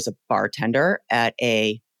college. I was a bartender at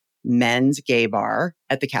a men's gay bar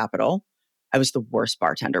at the Capitol. I was the worst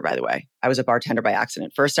bartender, by the way. I was a bartender by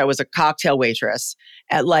accident. First, I was a cocktail waitress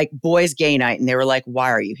at like boys' gay night. And they were like, why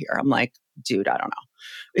are you here? I'm like, dude, I don't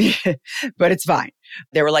know. But it's fine.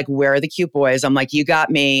 They were like, where are the cute boys? I'm like, you got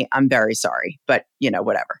me. I'm very sorry. But,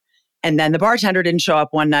 whatever. And then the bartender didn't show up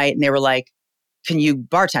one night and they were like, can you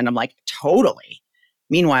bartend? I'm like, totally.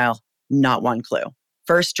 Meanwhile, not one clue.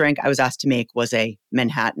 First drink I was asked to make was a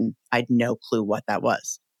Manhattan. I had no clue what that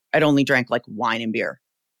was. I'd only drank like wine and beer.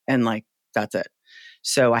 And like, that's it.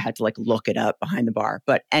 So I had to like look it up behind the bar.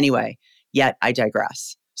 But anyway, yet I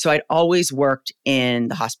digress. So I'd always worked in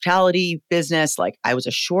the hospitality business. Like I was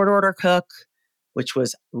a short order cook, which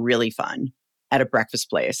was really fun at a breakfast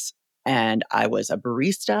place. And I was a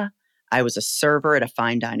barista. I was a server at a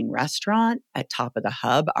fine dining restaurant at Top of the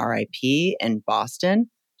Hub, RIP, in Boston,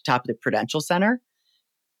 top of the Prudential Center.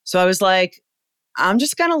 So I was like, I'm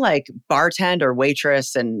just going to like bartend or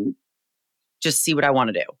waitress and just see what I want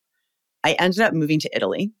to do. I ended up moving to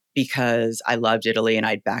Italy because I loved Italy and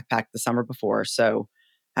I'd backpacked the summer before. So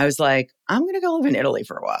I was like, I'm going to go live in Italy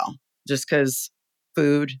for a while just because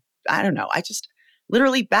food, I don't know. I just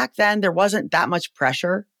literally back then there wasn't that much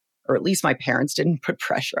pressure, or at least my parents didn't put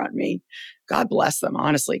pressure on me. God bless them,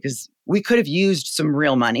 honestly, because we could have used some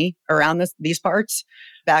real money around these parts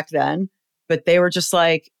back then. But they were just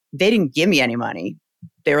like, they didn't give me any money.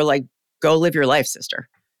 They were like, go live your life, sister.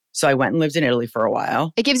 So I went and lived in Italy for a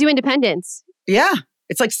while. It gives you independence. Yeah.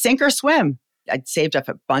 It's like sink or swim. I'd saved up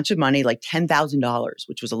a bunch of money, like $10,000,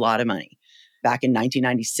 which was a lot of money. Back in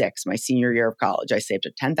 1996, my senior year of college, I saved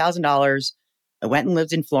up $10,000. I went and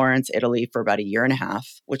lived in Florence, Italy for about a year and a half,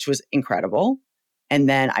 which was incredible. And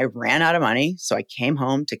then I ran out of money. So I came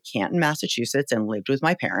home to Canton, Massachusetts and lived with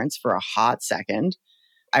my parents for a hot second.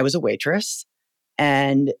 I was a waitress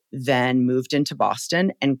and then moved into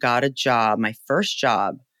Boston and got a job. My first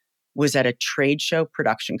job was at a trade show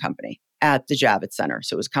production company at the Javits Center.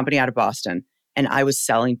 So it was a company out of Boston and I was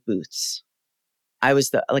selling booths. I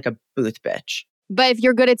was like a booth bitch. But if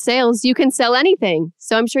you're good at sales, you can sell anything.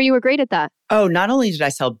 So I'm sure you were great at that. Oh, not only did I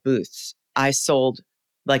sell booths, I sold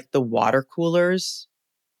like the water coolers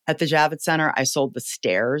at the Javits Center. I sold the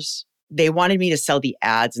stairs. They wanted me to sell the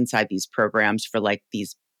ads inside these programs for like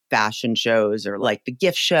these fashion shows or like the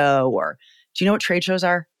gift show or do you know what trade shows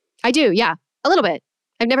are? I do. Yeah. A little bit.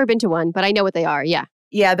 I've never been to one, but I know what they are. Yeah.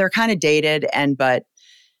 Yeah. They're kind of dated but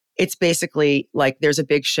it's basically like there's a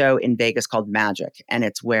big show in Vegas called Magic and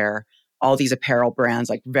it's where all these apparel brands,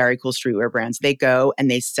 like very cool streetwear brands, they go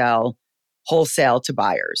and they sell wholesale to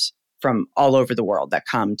buyers from all over the world that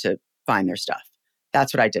come to find their stuff.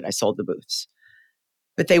 That's what I did. I sold the booths.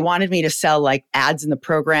 But they wanted me to sell like ads in the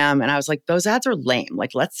program. And I was like, those ads are lame.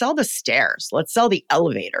 Like, let's sell the stairs. Let's sell the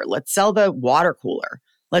elevator. Let's sell the water cooler.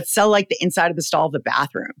 Let's sell like the inside of the stall of the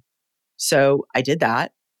bathroom. So I did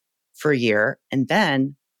that for a year. And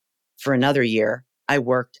then for another year, I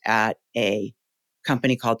worked at a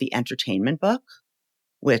company called the Entertainment Book,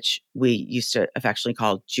 which we used to affectionately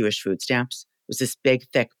call Jewish food stamps. It was this big,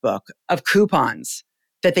 thick book of coupons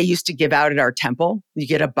that they used to give out at our temple. You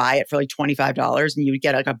get to buy it for like $25 and you would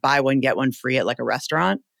get like a buy one, get one free at like a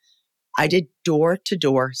restaurant. I did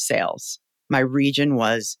door-to-door sales. My region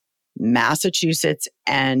was Massachusetts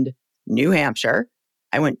and New Hampshire.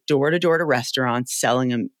 I went door-to-door to restaurants selling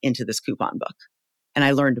them into this coupon book. And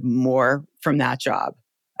I learned more from that job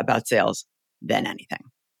about sales than anything.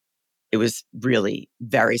 It was really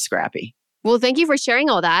very scrappy. Well, thank you for sharing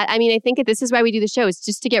all that. I mean, I think this is why we do the show, is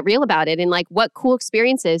just to get real about it and like what cool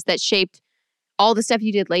experiences that shaped all the stuff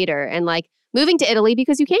you did later, and like moving to Italy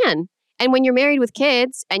because you can. And when you're married with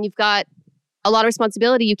kids and you've got a lot of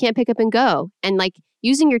responsibility, you can't pick up and go. And like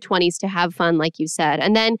using your 20s to have fun, like you said,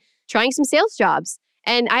 and then trying some sales jobs.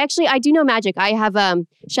 And I do know magic. I have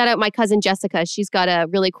shout out my cousin Jessica. She's got a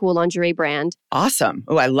really cool lingerie brand. Awesome.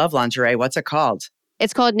 Oh, I love lingerie. What's it called?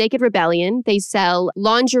 It's called Naked Rebellion. They sell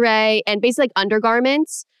lingerie and basically like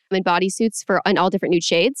undergarments and bodysuits in all different nude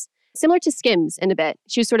shades, similar to Skims in a bit.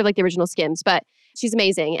 She was sort of like the original Skims, but she's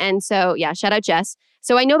amazing. And so, yeah, shout out Jess.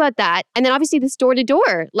 So I know about that. And then obviously this door to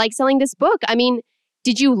door, like selling this book. I mean,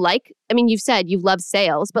 you've said you love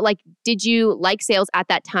sales, but like, did you like sales at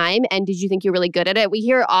that time? And did you think you're really good at it? We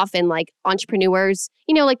hear often like entrepreneurs,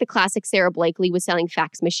 like the classic Sarah Blakely was selling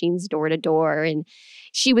fax machines door to door and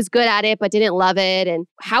she was good at it, but didn't love it. And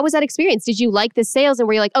how was that experience? Did you like the sales and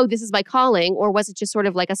were you like, oh, this is my calling? Or was it just sort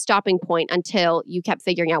of like a stopping point until you kept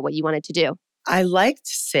figuring out what you wanted to do? I liked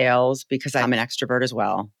sales because I'm an extrovert as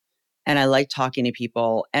well. And I like talking to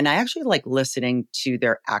people. And I actually like listening to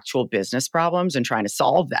their actual business problems and trying to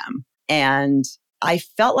solve them. And I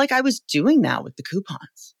felt like I was doing that with the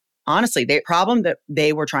coupons. Honestly, the problem that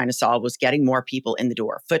they were trying to solve was getting more people in the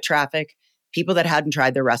door, foot traffic, people that hadn't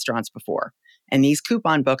tried their restaurants before. And these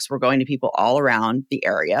coupon books were going to people all around the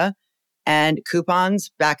area. And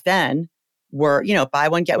coupons back then were, buy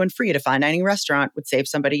one, get one free at a fine dining restaurant would save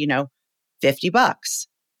somebody, $50.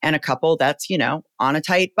 And a couple that's, on a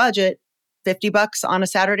tight budget, $50 on a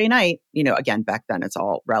Saturday night, again, back then it's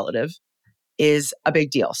all relative, is a big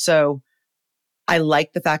deal. So I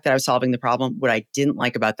liked the fact that I was solving the problem. What I didn't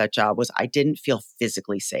like about that job was I didn't feel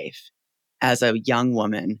physically safe as a young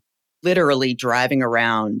woman, literally driving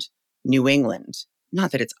around New England.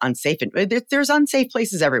 Not that it's unsafe. There's unsafe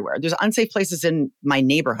places everywhere. There's unsafe places in my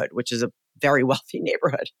neighborhood, which is a very wealthy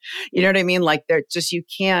neighborhood. You know what I mean? Like you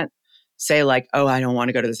can't say like, oh, I don't want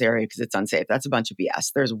to go to this area because it's unsafe. That's a bunch of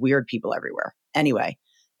BS. There's weird people everywhere. Anyway,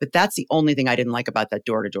 but that's the only thing I didn't like about that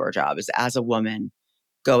door-to-door job is as a woman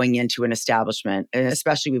going into an establishment, and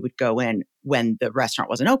especially we would go in when the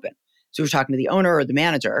restaurant wasn't open. So we were talking to the owner or the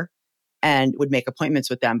manager and would make appointments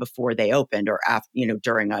with them before they opened or after,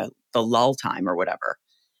 during the lull time or whatever.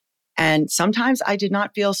 And sometimes I did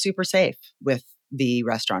not feel super safe with the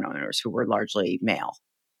restaurant owners who were largely male.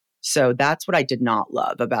 So that's what I did not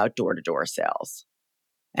love about door-to-door sales.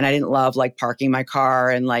 And I didn't love like parking my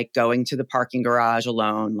car and like going to the parking garage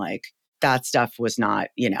alone. Like that stuff was not,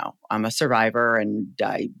 I'm a survivor and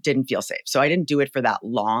I didn't feel safe. So I didn't do it for that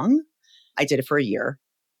long. I did it for a year.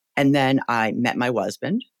 And then I met my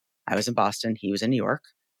husband. I was in Boston. He was in New York,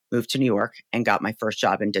 moved to New York and got my first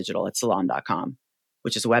job in digital at salon.com,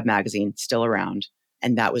 which is a web magazine still around.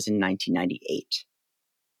 And that was in 1998.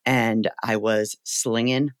 And I was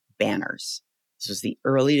slinging banners. This was the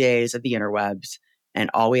early days of the interwebs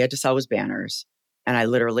and all we had to sell was banners. And I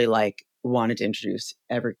literally like wanted to introduce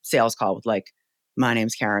every sales call with like, my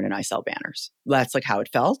name's Karen and I sell banners. That's like how it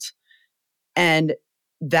felt. And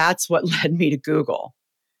that's what led me to Google.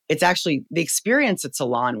 It's actually, the experience at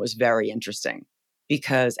Salon was very interesting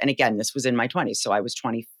because, and again, this was in my 20s. So I was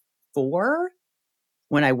 24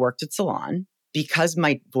 when I worked at Salon. Because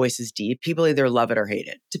my voice is deep, people either love it or hate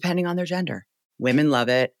it, depending on their gender. Women love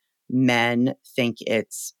it. Men think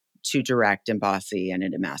it's too direct and bossy and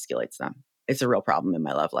it emasculates them. It's a real problem in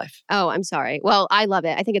my love life. Oh, I'm sorry. Well, I love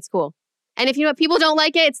it. I think it's cool. And if people don't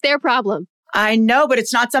like it, it's their problem. I know, but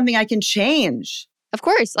it's not something I can change. Of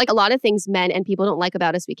course. Like a lot of things men and people don't like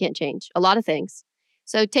about us, we can't change. A lot of things.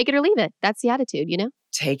 So take it or leave it. That's the attitude,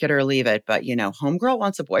 Take it or leave it. But, homegirl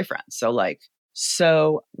wants a boyfriend.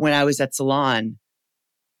 So when I was at Salon,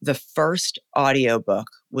 the first audiobook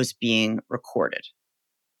was being recorded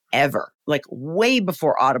ever, like way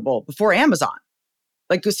before Audible, before Amazon.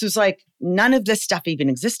 Like this was like none of this stuff even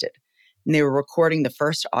existed. And they were recording the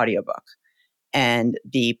first audiobook. And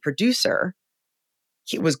the producer,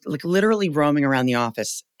 he was like literally roaming around the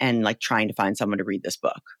office and like trying to find someone to read this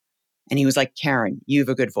book. And he was like, Karen, you have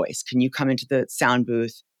a good voice. Can you come into the sound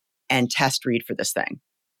booth and test read for this thing?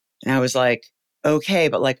 And I was like, okay,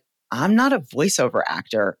 but like, I'm not a voiceover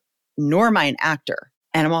actor, nor am I an actor.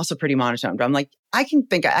 And I'm also pretty monotone, but I'm like, I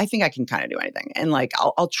think I can kind of do anything. And like,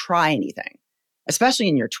 I'll try anything, especially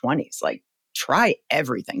in your 20s. Like, try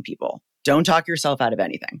everything, people. Don't talk yourself out of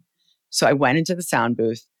anything. So I went into the sound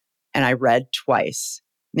booth and I read twice.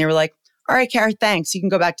 And they were like, all right, Karen, thanks. You can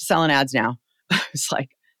go back to selling ads now. I was like,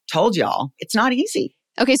 told y'all, it's not easy.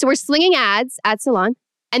 Okay, so we're slinging ads at Salon,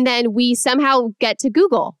 and then we somehow get to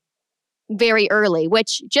Google very early,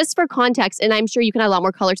 which just for context, and I'm sure you can add a lot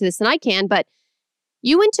more color to this than I can, but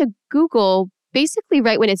you went to Google basically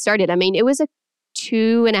right when it started. I mean, it was a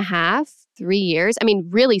 2.5, 3 years. I mean,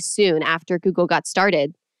 really soon after Google got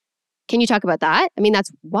started. Can you talk about that? I mean,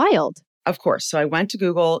 that's wild. Of course. So I went to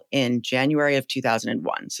Google in January of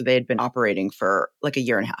 2001. So they had been operating for like a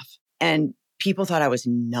year and a half. And people thought I was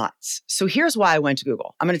nuts. So here's why I went to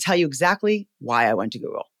Google. I'm going to tell you exactly why I went to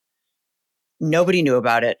Google. Nobody knew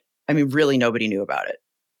about it. I mean, really nobody knew about it,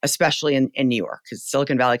 especially in New York, because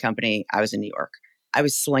Silicon Valley company, I was in New York. I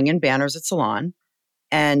was slinging banners at Salon,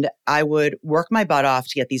 and I would work my butt off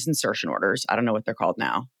to get these insertion orders. I don't know what they're called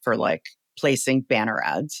now, for like placing banner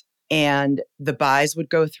ads. And the buys would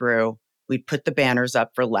go through. We'd put the banners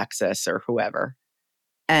up for Lexus or whoever,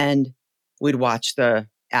 and we'd watch the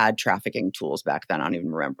ad trafficking tools back then. I don't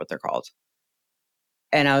even remember what they're called.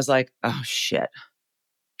 And I was like, oh shit,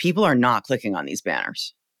 people are not clicking on these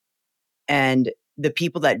banners. And the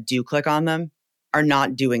people that do click on them are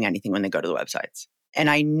not doing anything when they go to the websites. And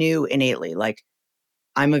I knew innately, like,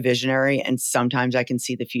 I'm a visionary and sometimes I can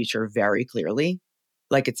see the future very clearly.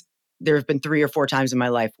 Like there have been 3 or 4 times in my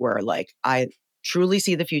life where like I truly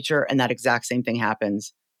see the future and that exact same thing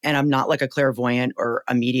happens. And I'm not like a clairvoyant or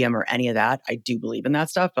a medium or any of that. I do believe in that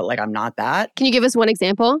stuff, but like I'm not that. Can you give us one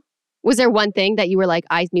example? Was there one thing that you were like,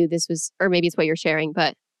 I knew this was, or maybe it's what you're sharing,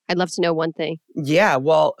 but I'd love to know one thing. Yeah,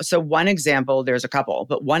 well, so one example, there's a couple,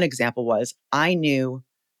 but one example was I knew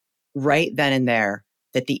right then and there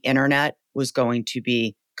that the internet was going to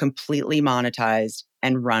be completely monetized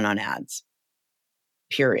and run on ads,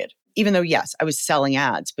 period. Even though, yes, I was selling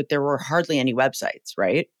ads, but there were hardly any websites,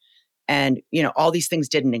 right? And, all these things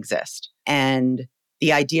didn't exist. And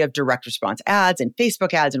the idea of direct response ads and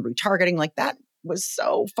Facebook ads and retargeting, like that was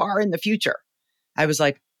so far in the future. I was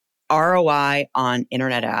like, ROI on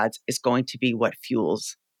internet ads is going to be what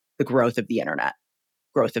fuels the growth of the internet,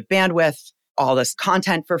 growth of bandwidth, all this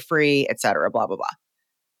content for free, et cetera, blah, blah, blah.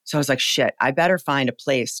 So I was like, shit, I better find a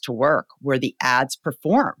place to work where the ads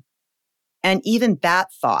perform. And even that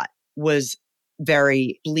thought was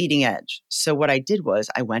very bleeding edge. So what I did was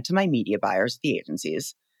I went to my media buyers at the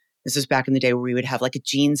agencies. This was back in the day where we would have like a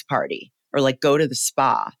jeans party or like go to the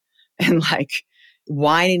spa and like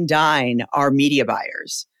wine and dine our media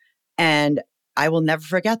buyers. And I will never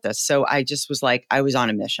forget this. So I just was like, I was on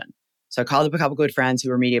a mission. So I called up a couple good friends who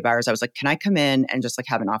were media buyers. I was like, can I come in and just like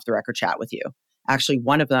have an off the record chat with you? Actually,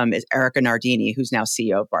 one of them is Erica Nardini, who's now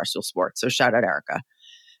CEO of Barstool Sports. So shout out Erica.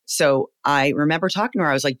 So I remember talking to her.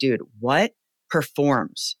 I was like, dude, what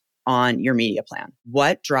performs on your media plan?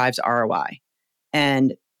 What drives ROI?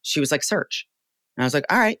 And she was like, search. And I was like,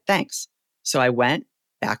 all right, thanks. So I went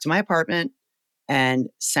back to my apartment and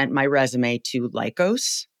sent my resume to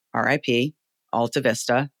Lycos, RIP, Alta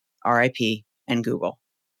Vista, RIP, and Google,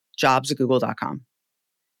 jobs@google.com.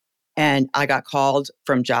 And I got called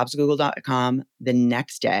from jobs@google.com the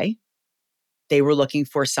next day. They were looking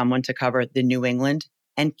for someone to cover the New England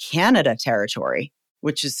and Canada territory,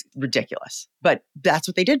 which is ridiculous. But that's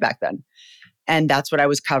what they did back then. And that's what I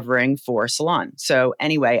was covering for Salon. So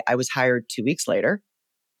anyway, I was hired 2 weeks later.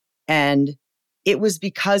 And it was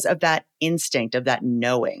because of that instinct, of that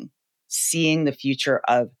knowing, seeing the future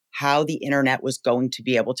of how the internet was going to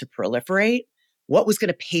be able to proliferate, what was going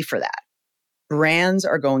to pay for that. Brands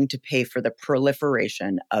are going to pay for the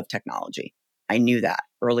proliferation of technology. I knew that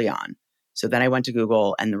early on. So then I went to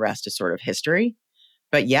Google and the rest is sort of history.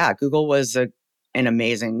 But yeah, Google was an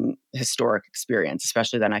amazing historic experience,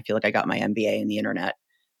 especially then I feel like I got my MBA in the internet.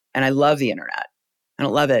 And I love the internet. I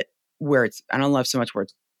don't love it I don't love so much where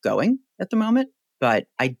it's going at the moment, but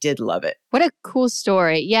I did love it. What a cool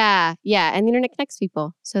story. Yeah. Yeah. And the internet connects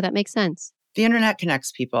people. So that makes sense. The internet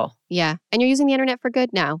connects people. Yeah. And you're using the internet for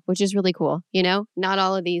good now, which is really cool. Not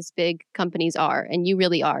all of these big companies are, and you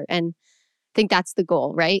really are. And I think that's the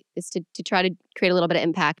goal, right? Is to try to create a little bit of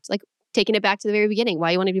impact, like taking it back to the very beginning,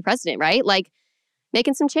 why you want to be president, right? Like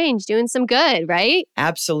Making some change, doing some good, right?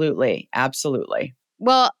 Absolutely. Absolutely.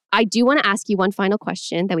 Well, I do want to ask you one final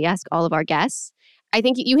question that we ask all of our guests. I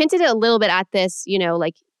think you hinted a little bit at this,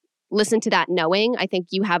 like listen to that knowing. I think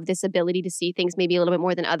you have this ability to see things maybe a little bit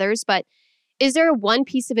more than others. But is there one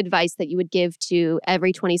piece of advice that you would give to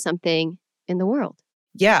every 20 something in the world?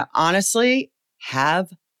 Yeah. Honestly, have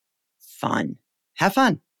fun. Have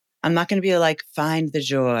fun. I'm not going to be like, find the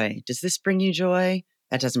joy. Does this bring you joy?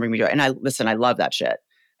 That doesn't bring me joy. And I love that shit.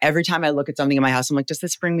 Every time I look at something in my house, I'm like, does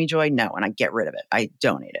this bring me joy? No. And I get rid of it. I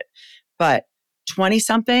donate it. But 20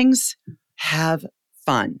 somethings, have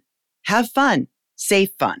fun. Have fun. Safe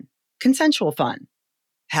fun. Consensual fun.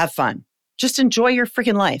 Have fun. Just enjoy your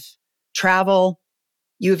freaking life. Travel.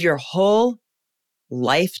 You have your whole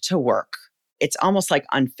life to work. It's almost like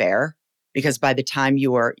unfair because by the time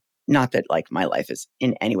you are, not that like my life is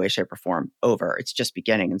in any way, shape, or form over, it's just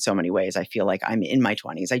beginning in so many ways. I feel like I'm in my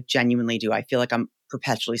 20s. I genuinely do. I feel like I'm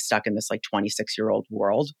perpetually stuck in this like 26-year-old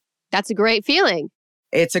world. That's a great feeling.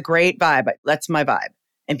 It's a great vibe. That's my vibe.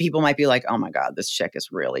 And people might be like, oh my God, this chick is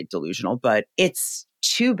really delusional. But it's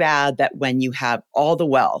too bad that when you have all the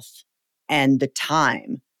wealth and the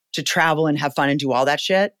time to travel and have fun and do all that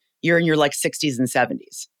shit, you're in your like 60s and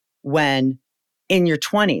 70s. When in your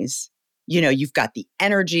 20s, you've got the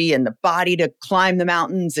energy and the body to climb the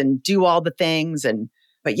mountains and do all the things.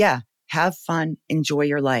 But yeah, have fun, enjoy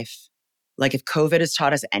your life. Like if COVID has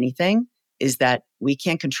taught us anything, is that we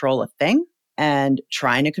can't control a thing. And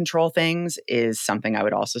trying to control things is something I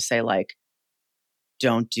would also say, like,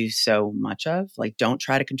 don't do so much of. Like, don't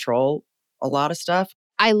try to control a lot of stuff.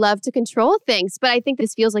 I love to control things, but I think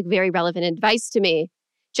this feels like very relevant advice to me.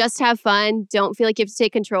 Just have fun. Don't feel like you have to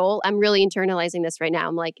take control. I'm really internalizing this right now.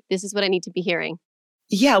 I'm like, this is what I need to be hearing.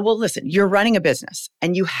 Yeah, well, listen, you're running a business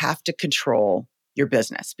and you have to control your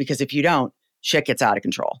business because if you don't, shit gets out of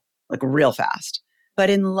control, like real fast. But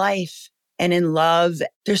in life and in love,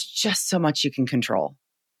 there's just so much you can control.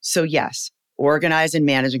 So yes, organize and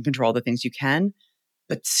manage and control the things you can,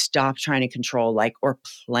 but stop trying to control or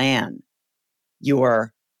plan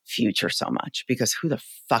your future so much because who the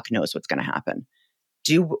fuck knows what's going to happen.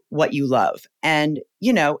 Do what you love. And,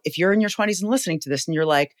 if you're in your 20s and listening to this and you're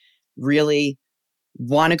like, really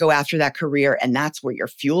want to go after that career and that's where you're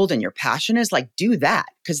fueled and your passion is, like, do that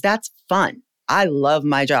because that's fun. I love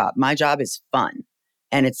my job. My job is fun.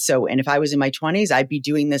 And if I was in my 20s, I'd be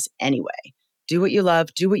doing this anyway. Do what you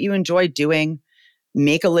love, do what you enjoy doing,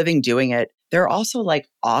 make a living doing it. There are also like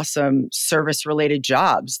awesome service related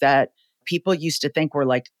jobs that people used to think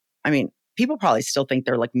were people probably still think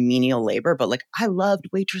they're like menial labor, but like I loved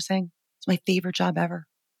waitressing. It's my favorite job ever.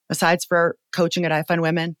 Besides for coaching at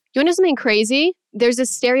iFundWomen. You want to know something crazy? There's a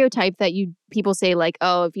stereotype that people say like,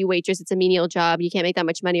 oh, if you waitress, it's a menial job. You can't make that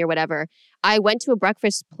much money or whatever. I went to a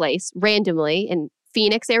breakfast place randomly in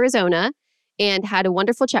Phoenix, Arizona, and had a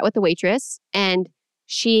wonderful chat with the waitress. And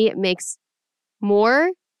she makes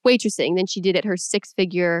more waitressing than she did at her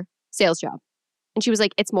 6-figure sales job. And she was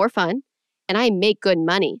like, it's more fun and I make good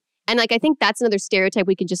money. And like, I think that's another stereotype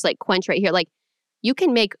we can just like quench right here. Like, you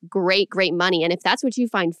can make great, great money. And if that's what you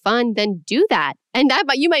find fun, then do that. And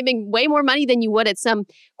you might make way more money than you would at some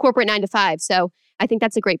corporate 9-to-5. So I think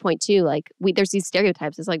that's a great point too. Like there's these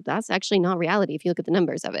stereotypes. It's like, that's actually not reality if you look at the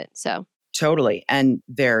numbers of it. So totally. And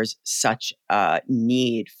there's such a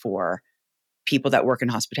need for people that work in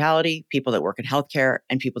hospitality, people that work in healthcare,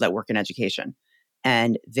 and people that work in education.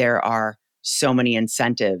 And there are so many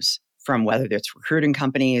incentives from whether it's recruiting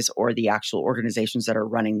companies or the actual organizations that are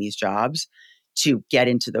running these jobs to get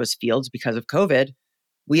into those fields because of COVID.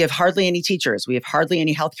 We have hardly any teachers. We have hardly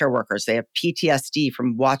any healthcare workers. They have PTSD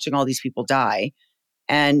from watching all these people die.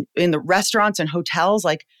 And in the restaurants and hotels,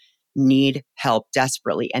 need help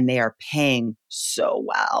desperately, and they are paying so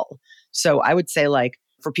well. So I would say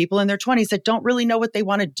for people in their 20s that don't really know what they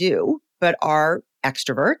want to do, but are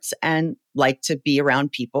extroverts and like to be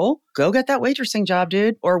around people, go get that waitressing job,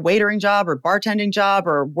 dude, or waitering job or bartending job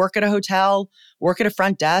or work at a hotel, work at a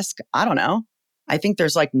front desk. I don't know. I think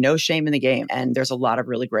there's no shame in the game and there's a lot of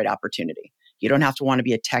really great opportunity. You don't have to want to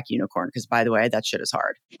be a tech unicorn because, by the way, that shit is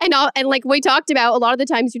hard. And like we talked about, a lot of the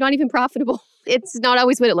times you're not even profitable. It's not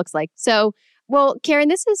always what it looks like. So, well, Karen,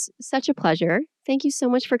 this is such a pleasure. Thank you so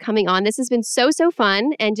much for coming on. This has been so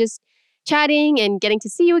fun and just chatting and getting to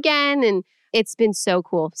see you again. And it's been so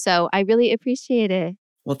cool. So I really appreciate it.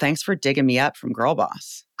 Well, thanks for digging me up from Girl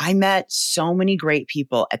Boss. I met so many great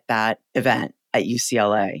people at that event at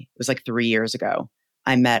UCLA. It was 3 years ago.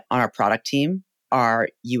 I met on our product team, our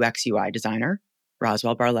UX UI designer,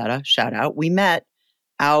 Roswell Barletta, shout out. We met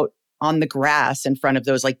out on the grass in front of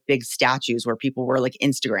those big statues where people were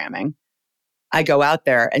Instagramming. I go out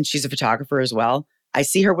there and she's a photographer as well. I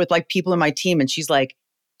see her with like people in my team and she's like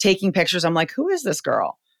taking pictures. I'm like, who is this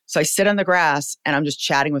girl? So I sit on the grass and I'm just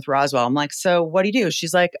chatting with Roswell. I'm like, so what do you do?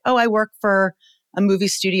 She's like, oh, I work for a movie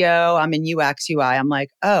studio. I'm in UX, UI. I'm like,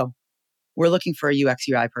 oh, we're looking for a UX,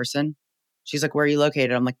 UI person. She's like, where are you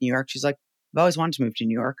located? I'm like, New York. She's like, I've always wanted to move to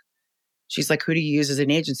New York. She's like, who do you use as an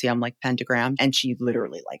agency? I'm like, Pentagram. And she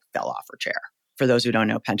literally like fell off her chair. For those who don't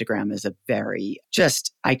know, Pentagram is a very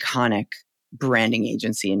just iconic branding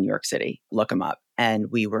agency in New York City. Look them up.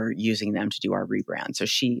 And we were using them to do our rebrand. So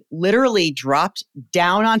she literally dropped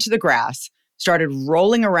down onto the grass, started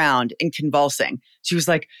rolling around and convulsing. She was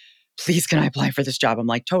like, please, can I apply for this job? I'm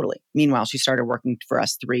like, totally. Meanwhile, she started working for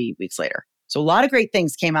us 3 weeks later. So a lot of great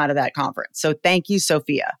things came out of that conference. So thank you,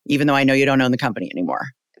 Sophia, even though I know you don't own the company anymore.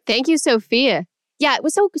 Thank you, Sophia. Yeah, it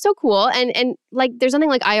was so cool. And like there's nothing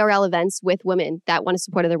like IRL events with women that want to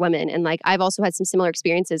support other women. And like I've also had some similar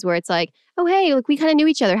experiences where it's like, oh, hey, look, we kind of knew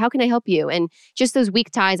each other. How can I help you? And just those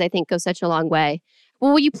weak ties, I think, go such a long way.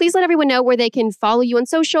 Well, will you please let everyone know where they can follow you on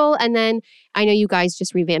social? And then I know you guys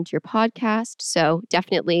just revamped your podcast. So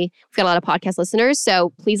definitely, we've got a lot of podcast listeners.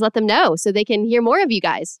 So please let them know so they can hear more of you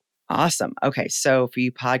guys. Awesome. Okay. So for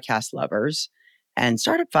you podcast lovers and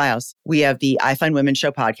startup files, we have the iFundWomen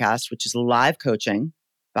Show podcast, which is live coaching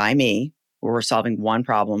by me, where we're solving one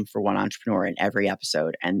problem for one entrepreneur in every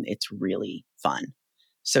episode. And it's really fun.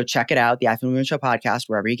 So check it out, the iFundWomen Show podcast,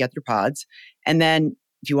 wherever you get your pods. And then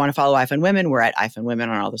if you want to follow iFundWomen, we're at iFundWomen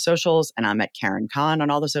on all the socials. And I'm at Cahn on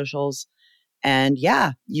all the socials. And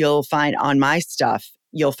yeah, you'll find on my stuff,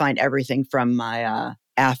 you'll find everything from my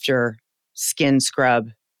after skin scrub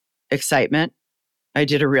excitement. I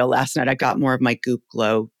did a reel last night. I got more of my Goop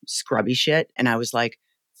Glow scrubby shit. And I was like,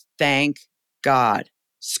 thank God.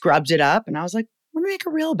 Scrubbed it up. And I was like, I'm going to make a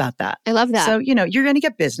reel about that. I love that. So, you're going to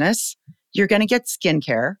get business. You're going to get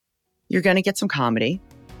skincare. You're going to get some comedy.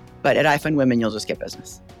 But at iFundWomen, you'll just get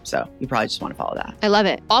business. So you probably just want to follow that. I love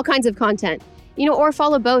it. All kinds of content, or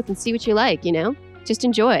follow both and see what you like, just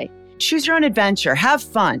enjoy. Choose your own adventure. Have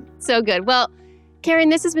fun. So good. Well, Karen,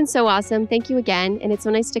 this has been so awesome. Thank you again. And it's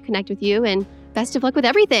so nice to connect with you and best of luck with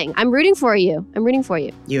everything. I'm rooting for you.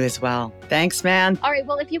 You as well. Thanks, man. All right.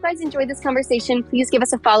 Well, if you guys enjoyed this conversation, please give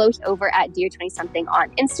us a follow over at Dear20something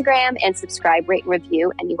on Instagram and subscribe, rate, and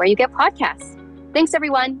review anywhere you get podcasts. Thanks,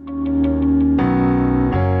 everyone.